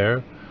over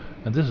there.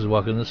 And this is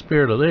walking in the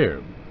Spirit of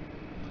there.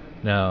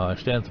 Now, I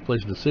stand at the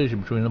place of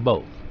decision between them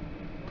both.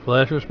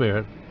 Flesh or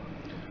Spirit.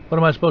 What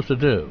am I supposed to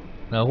do?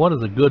 Now, what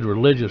is the good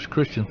religious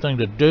Christian thing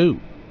to do?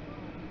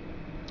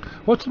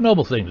 What's the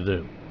noble thing to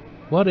do?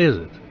 What is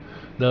it?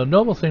 The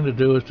noble thing to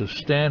do is to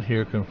stand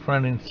here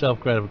confronting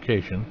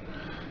self-gratification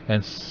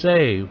and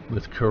say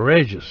with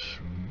courageous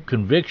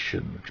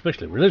conviction,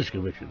 especially religious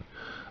conviction,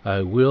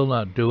 I will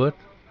not do it.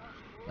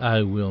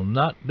 I will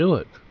not do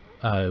it.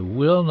 I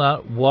will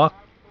not walk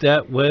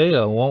that way.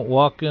 I won't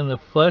walk in the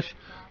flesh.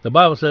 The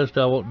Bible says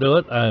I won't do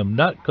it. I am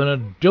not going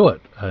to do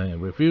it. I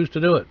refuse to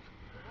do it.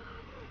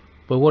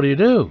 But what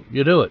do?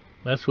 You do it.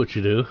 That's what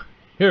you do.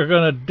 You're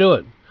going to do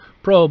it.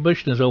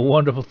 Prohibition is a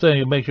wonderful thing.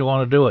 It makes you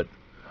want to do it.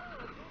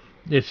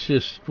 It's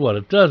just what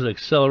it does. It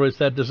accelerates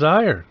that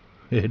desire.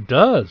 It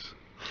does.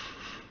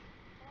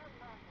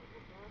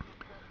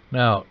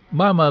 Now,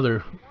 my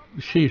mother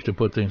she used to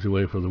put things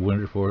away for the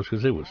winter for us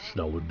because it was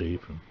snowing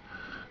deep.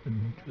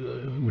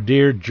 And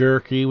deer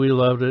jerky, we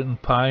loved it,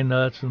 and pine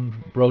nuts and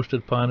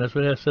roasted pine nuts.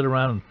 We had to sit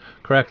around and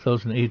crack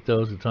those and eat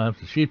those at times.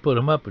 And she'd put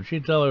them up, and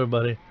she'd tell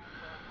everybody,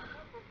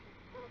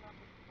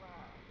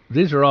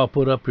 these are all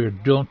put up here,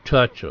 don't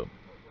touch them.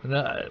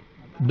 Now,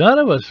 none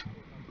of us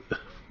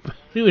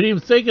we weren't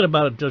even thinking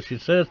about it until she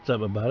said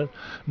something about it.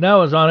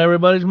 Now it's on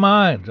everybody's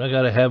mind. I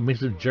got to have me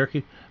some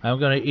jerky. I'm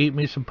going to eat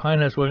me some pine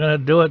nuts. We're going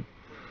to do it.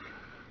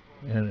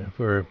 And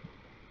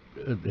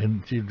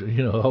she,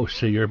 oh,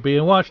 so you're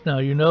being watched now.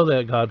 You know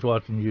that God's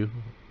watching you.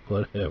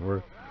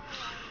 Whatever.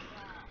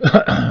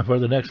 For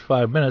the next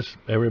 5 minutes,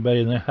 everybody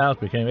in the house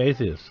became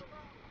atheists.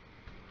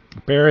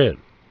 Period.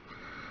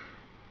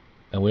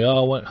 And we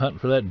all went hunting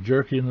for that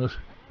jerky and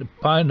the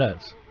pine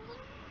nuts.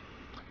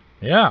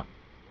 Yeah.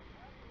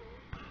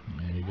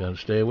 And you got to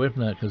stay away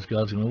from that because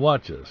God's going to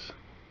watch us.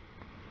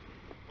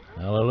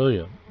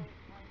 Hallelujah.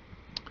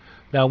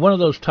 Now, one of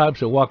those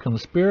types that walk in the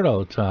Spirit all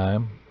the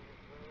time,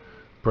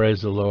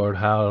 praise the Lord,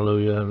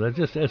 hallelujah.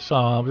 It's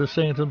psalms, they're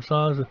singing some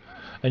songs,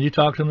 and you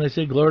talk to them, they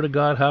say, glory to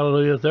God,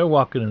 hallelujah. They're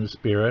walking in the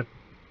Spirit.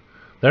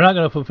 They're not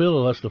going to fulfill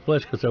the lust of the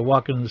flesh because they're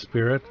walking in the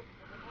Spirit.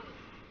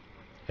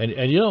 And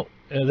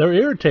they're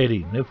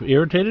irritating. They've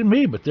irritated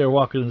me, but they're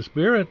walking in the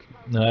Spirit.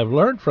 And I've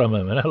learned from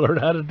them, and I learned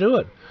how to do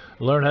it.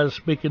 I learned how to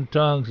speak in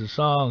tongues and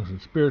songs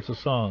and spiritual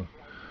songs.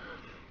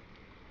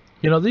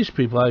 These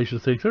people, I used to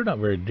think, they're not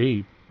very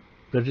deep.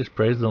 They're just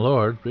praising the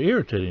Lord. They're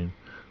irritating.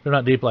 They're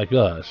not deep like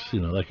us,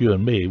 like you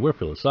and me. We're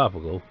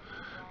philosophical.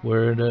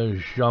 We're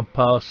into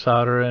Jean-Paul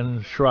Sartre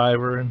and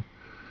Shriver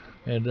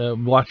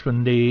and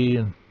Watchman Nee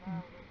and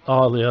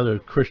all the other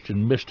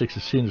Christian mystics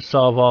that seem to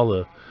solve all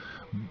the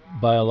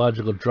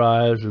biological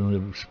drives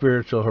and the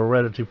spiritual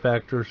heredity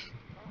factors.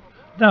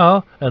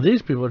 No, and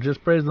these people are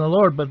just praising the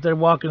Lord, but they're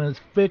walking in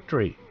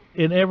victory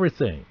in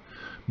everything.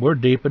 We're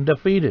deep and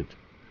defeated.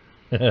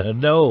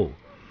 No.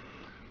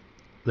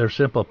 They're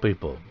simple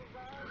people.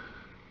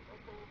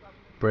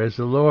 Praise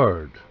the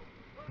Lord.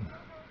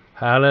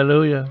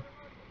 Hallelujah.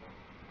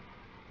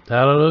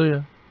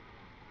 Hallelujah.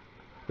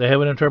 They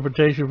have an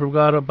interpretation from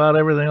God about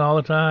everything all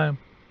the time.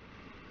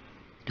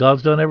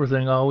 God's done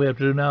everything. All we have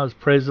to do now is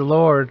praise the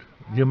Lord.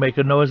 You make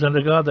a noise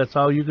unto God, that's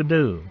all you can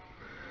do.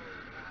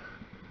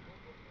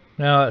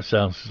 Now, that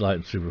sounds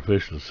slightly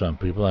superficial to some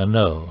people, I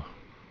know.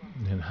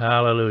 And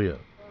hallelujah.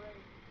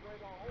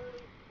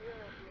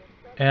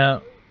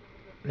 And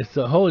it's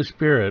the Holy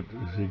Spirit,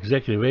 the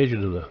executive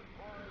agent of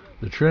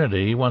the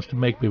Trinity. He wants to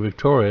make me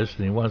victorious,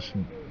 and he wants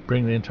to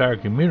bring the entire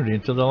community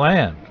into the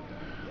land,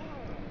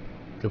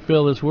 to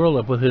fill this world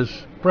up with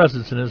his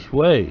presence and his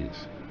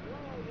ways,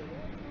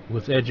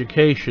 with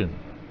education,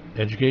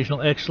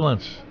 educational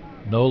excellence,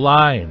 no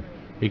lying,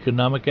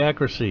 economic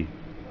accuracy,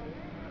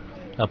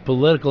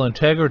 political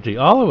integrity,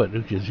 all of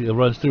it. It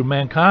runs through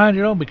mankind.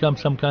 You don't become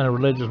some kind of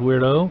religious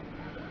weirdo.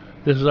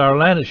 This is our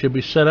land. It should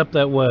be set up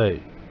that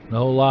way.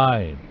 No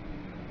lying,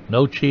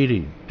 no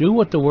cheating. Do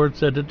what the Word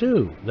said to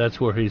do.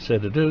 That's what he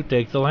said to do.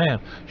 Take the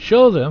land.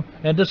 Show them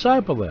and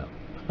disciple them.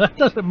 That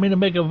doesn't mean to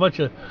make a bunch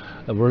of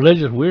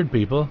religious weird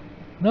people.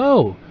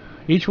 No.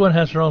 Each one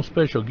has their own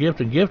special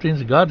gift and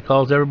giftings. God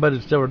calls everybody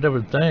to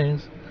different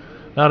things.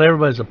 Not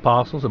everybody's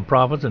apostles and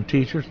prophets and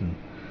teachers.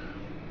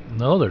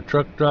 No, they're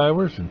truck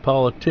drivers and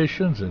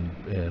politicians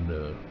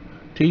and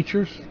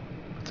teachers.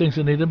 Things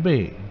that need to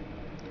be.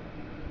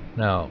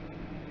 Now,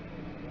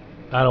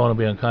 I don't want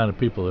to be unkind to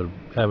people that are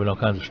having all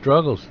kinds of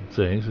struggles and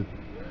things.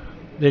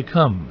 It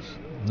comes.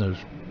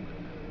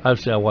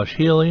 I watch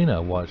healing, I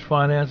watch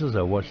finances,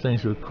 I watch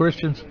things with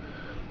Christians,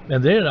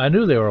 and I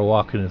knew they were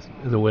walking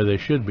the way they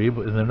should be,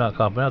 but they're not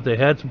coming out. They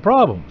had some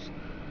problems.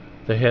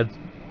 They had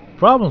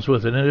problems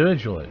with it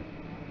individually.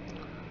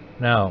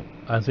 Now,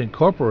 I think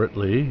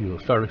corporately, you'll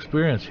start to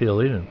experience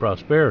healing and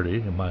prosperity,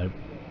 in my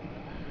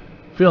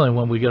feeling,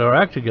 when we get our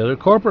act together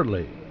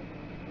corporately.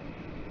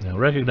 Now,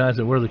 recognize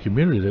that we're the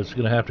community that's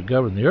going to have to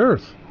govern the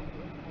earth.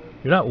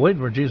 You're not waiting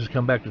for Jesus to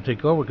come back to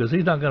take over, because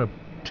he's not going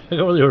to take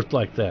over the earth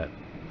like that.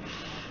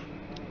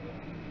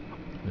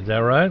 Is that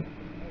right?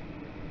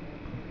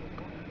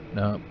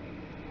 Now,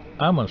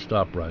 I'm going to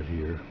stop right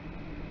here.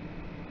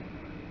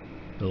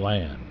 The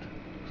land,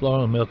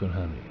 flowing with milk and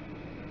honey.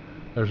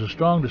 There's a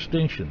strong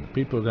distinction that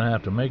people are going to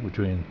have to make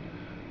between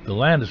the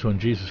land is when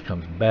Jesus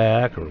comes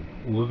back, or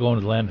we're going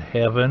to the land of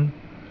heaven.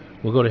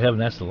 We'll go to heaven,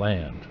 that's the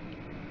land.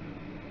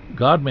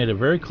 God made it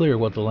very clear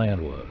what the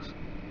land was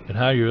and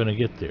how you're going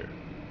to get there.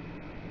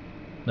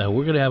 Now,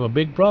 we're going to have a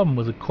big problem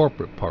with the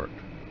corporate part.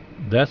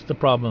 That's the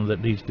problem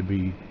that needs to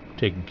be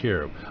taken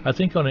care of. I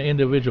think on an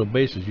individual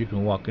basis you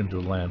can walk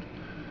into the land.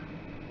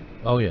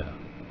 Oh yeah,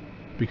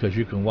 because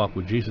you can walk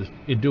with Jesus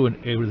in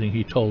doing everything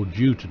he told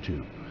you to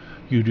do.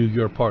 You do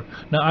your part.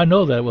 Now, I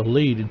know that will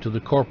lead into the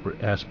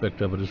corporate aspect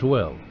of it as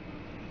well.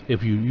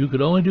 If you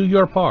could only do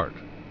your part.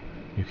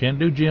 You can't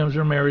do Jim's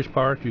or Mary's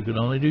part. You can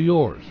only do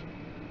yours.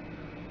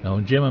 Now,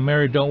 when Jim and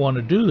Mary don't want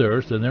to do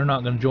theirs, then they're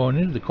not going to join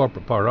into the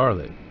corporate part, are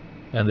they?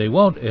 And they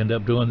won't end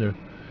up doing their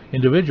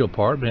individual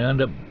part. They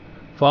end up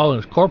falling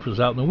as corpses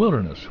out in the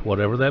wilderness,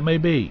 whatever that may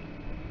be.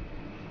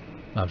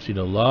 I've seen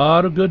a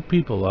lot of good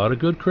people, a lot of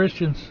good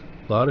Christians,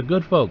 a lot of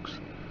good folks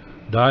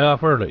die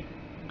off early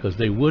because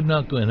they would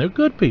not go in. They're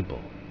good people.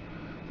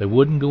 They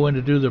wouldn't go in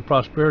to do their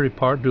prosperity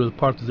part, do the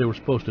part that they were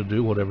supposed to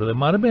do, whatever they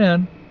might have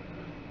been,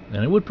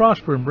 and it would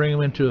prosper and bring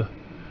them into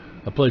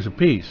a place of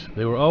peace.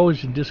 They were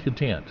always in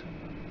discontent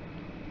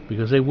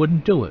because they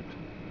wouldn't do it.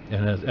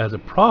 And as a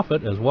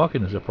prophet, as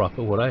walking as a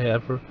prophet, what I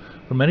had for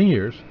many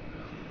years,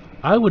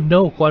 I would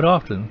know quite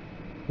often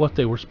what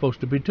they were supposed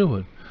to be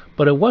doing.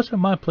 But it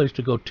wasn't my place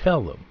to go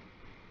tell them.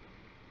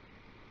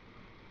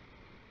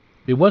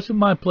 It wasn't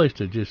my place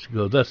to just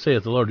go, thus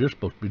saith the Lord, you're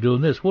supposed to be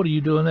doing this. What are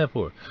you doing that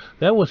for?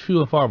 That was few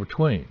and far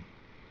between.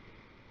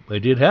 They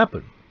did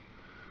happen,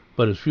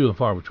 but it's few and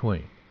far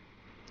between.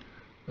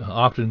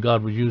 Often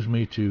God would use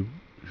me to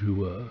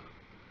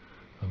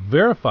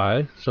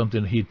verify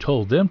something He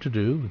told them to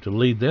do, to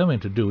lead them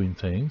into doing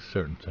things,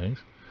 certain things.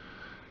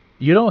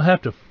 You don't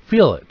have to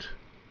feel it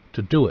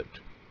to do it.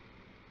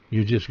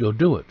 You just go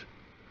do it.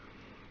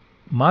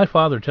 My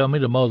father told me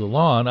to mow the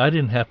lawn. I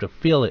didn't have to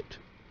feel it.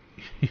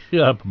 You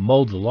got to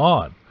mow the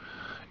lawn.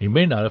 He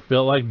may not have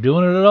felt like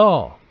doing it at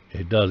all.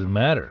 It doesn't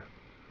matter.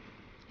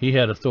 He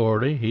had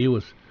authority. He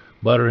was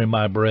buttering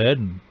my bread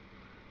and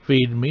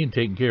feeding me and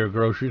taking care of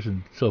groceries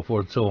and so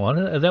forth and so on.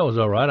 And that was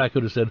all right. I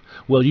could have said,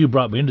 well, you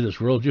brought me into this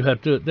world. You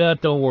have to do it.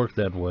 That don't work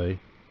that way.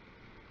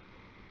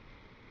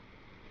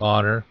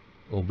 Honor,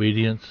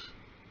 obedience,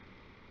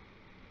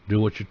 do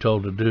what you're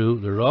told to do.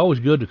 There's always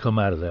good to come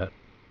out of that.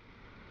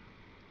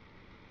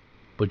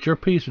 But your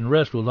peace and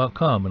rest will not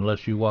come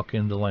unless you walk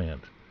in the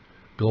land.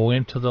 Go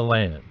into the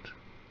land.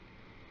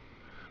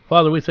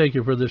 Father, we thank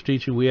you for this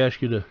teaching. We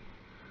ask you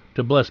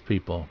to bless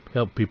people,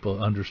 help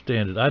people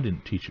understand it. I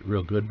didn't teach it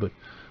real good, but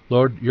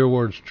Lord, your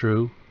word's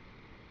true.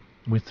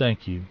 We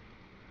thank you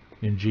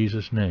in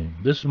Jesus' name.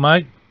 This is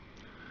Mike.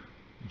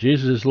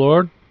 Jesus is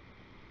Lord.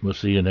 We'll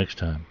see you next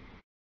time.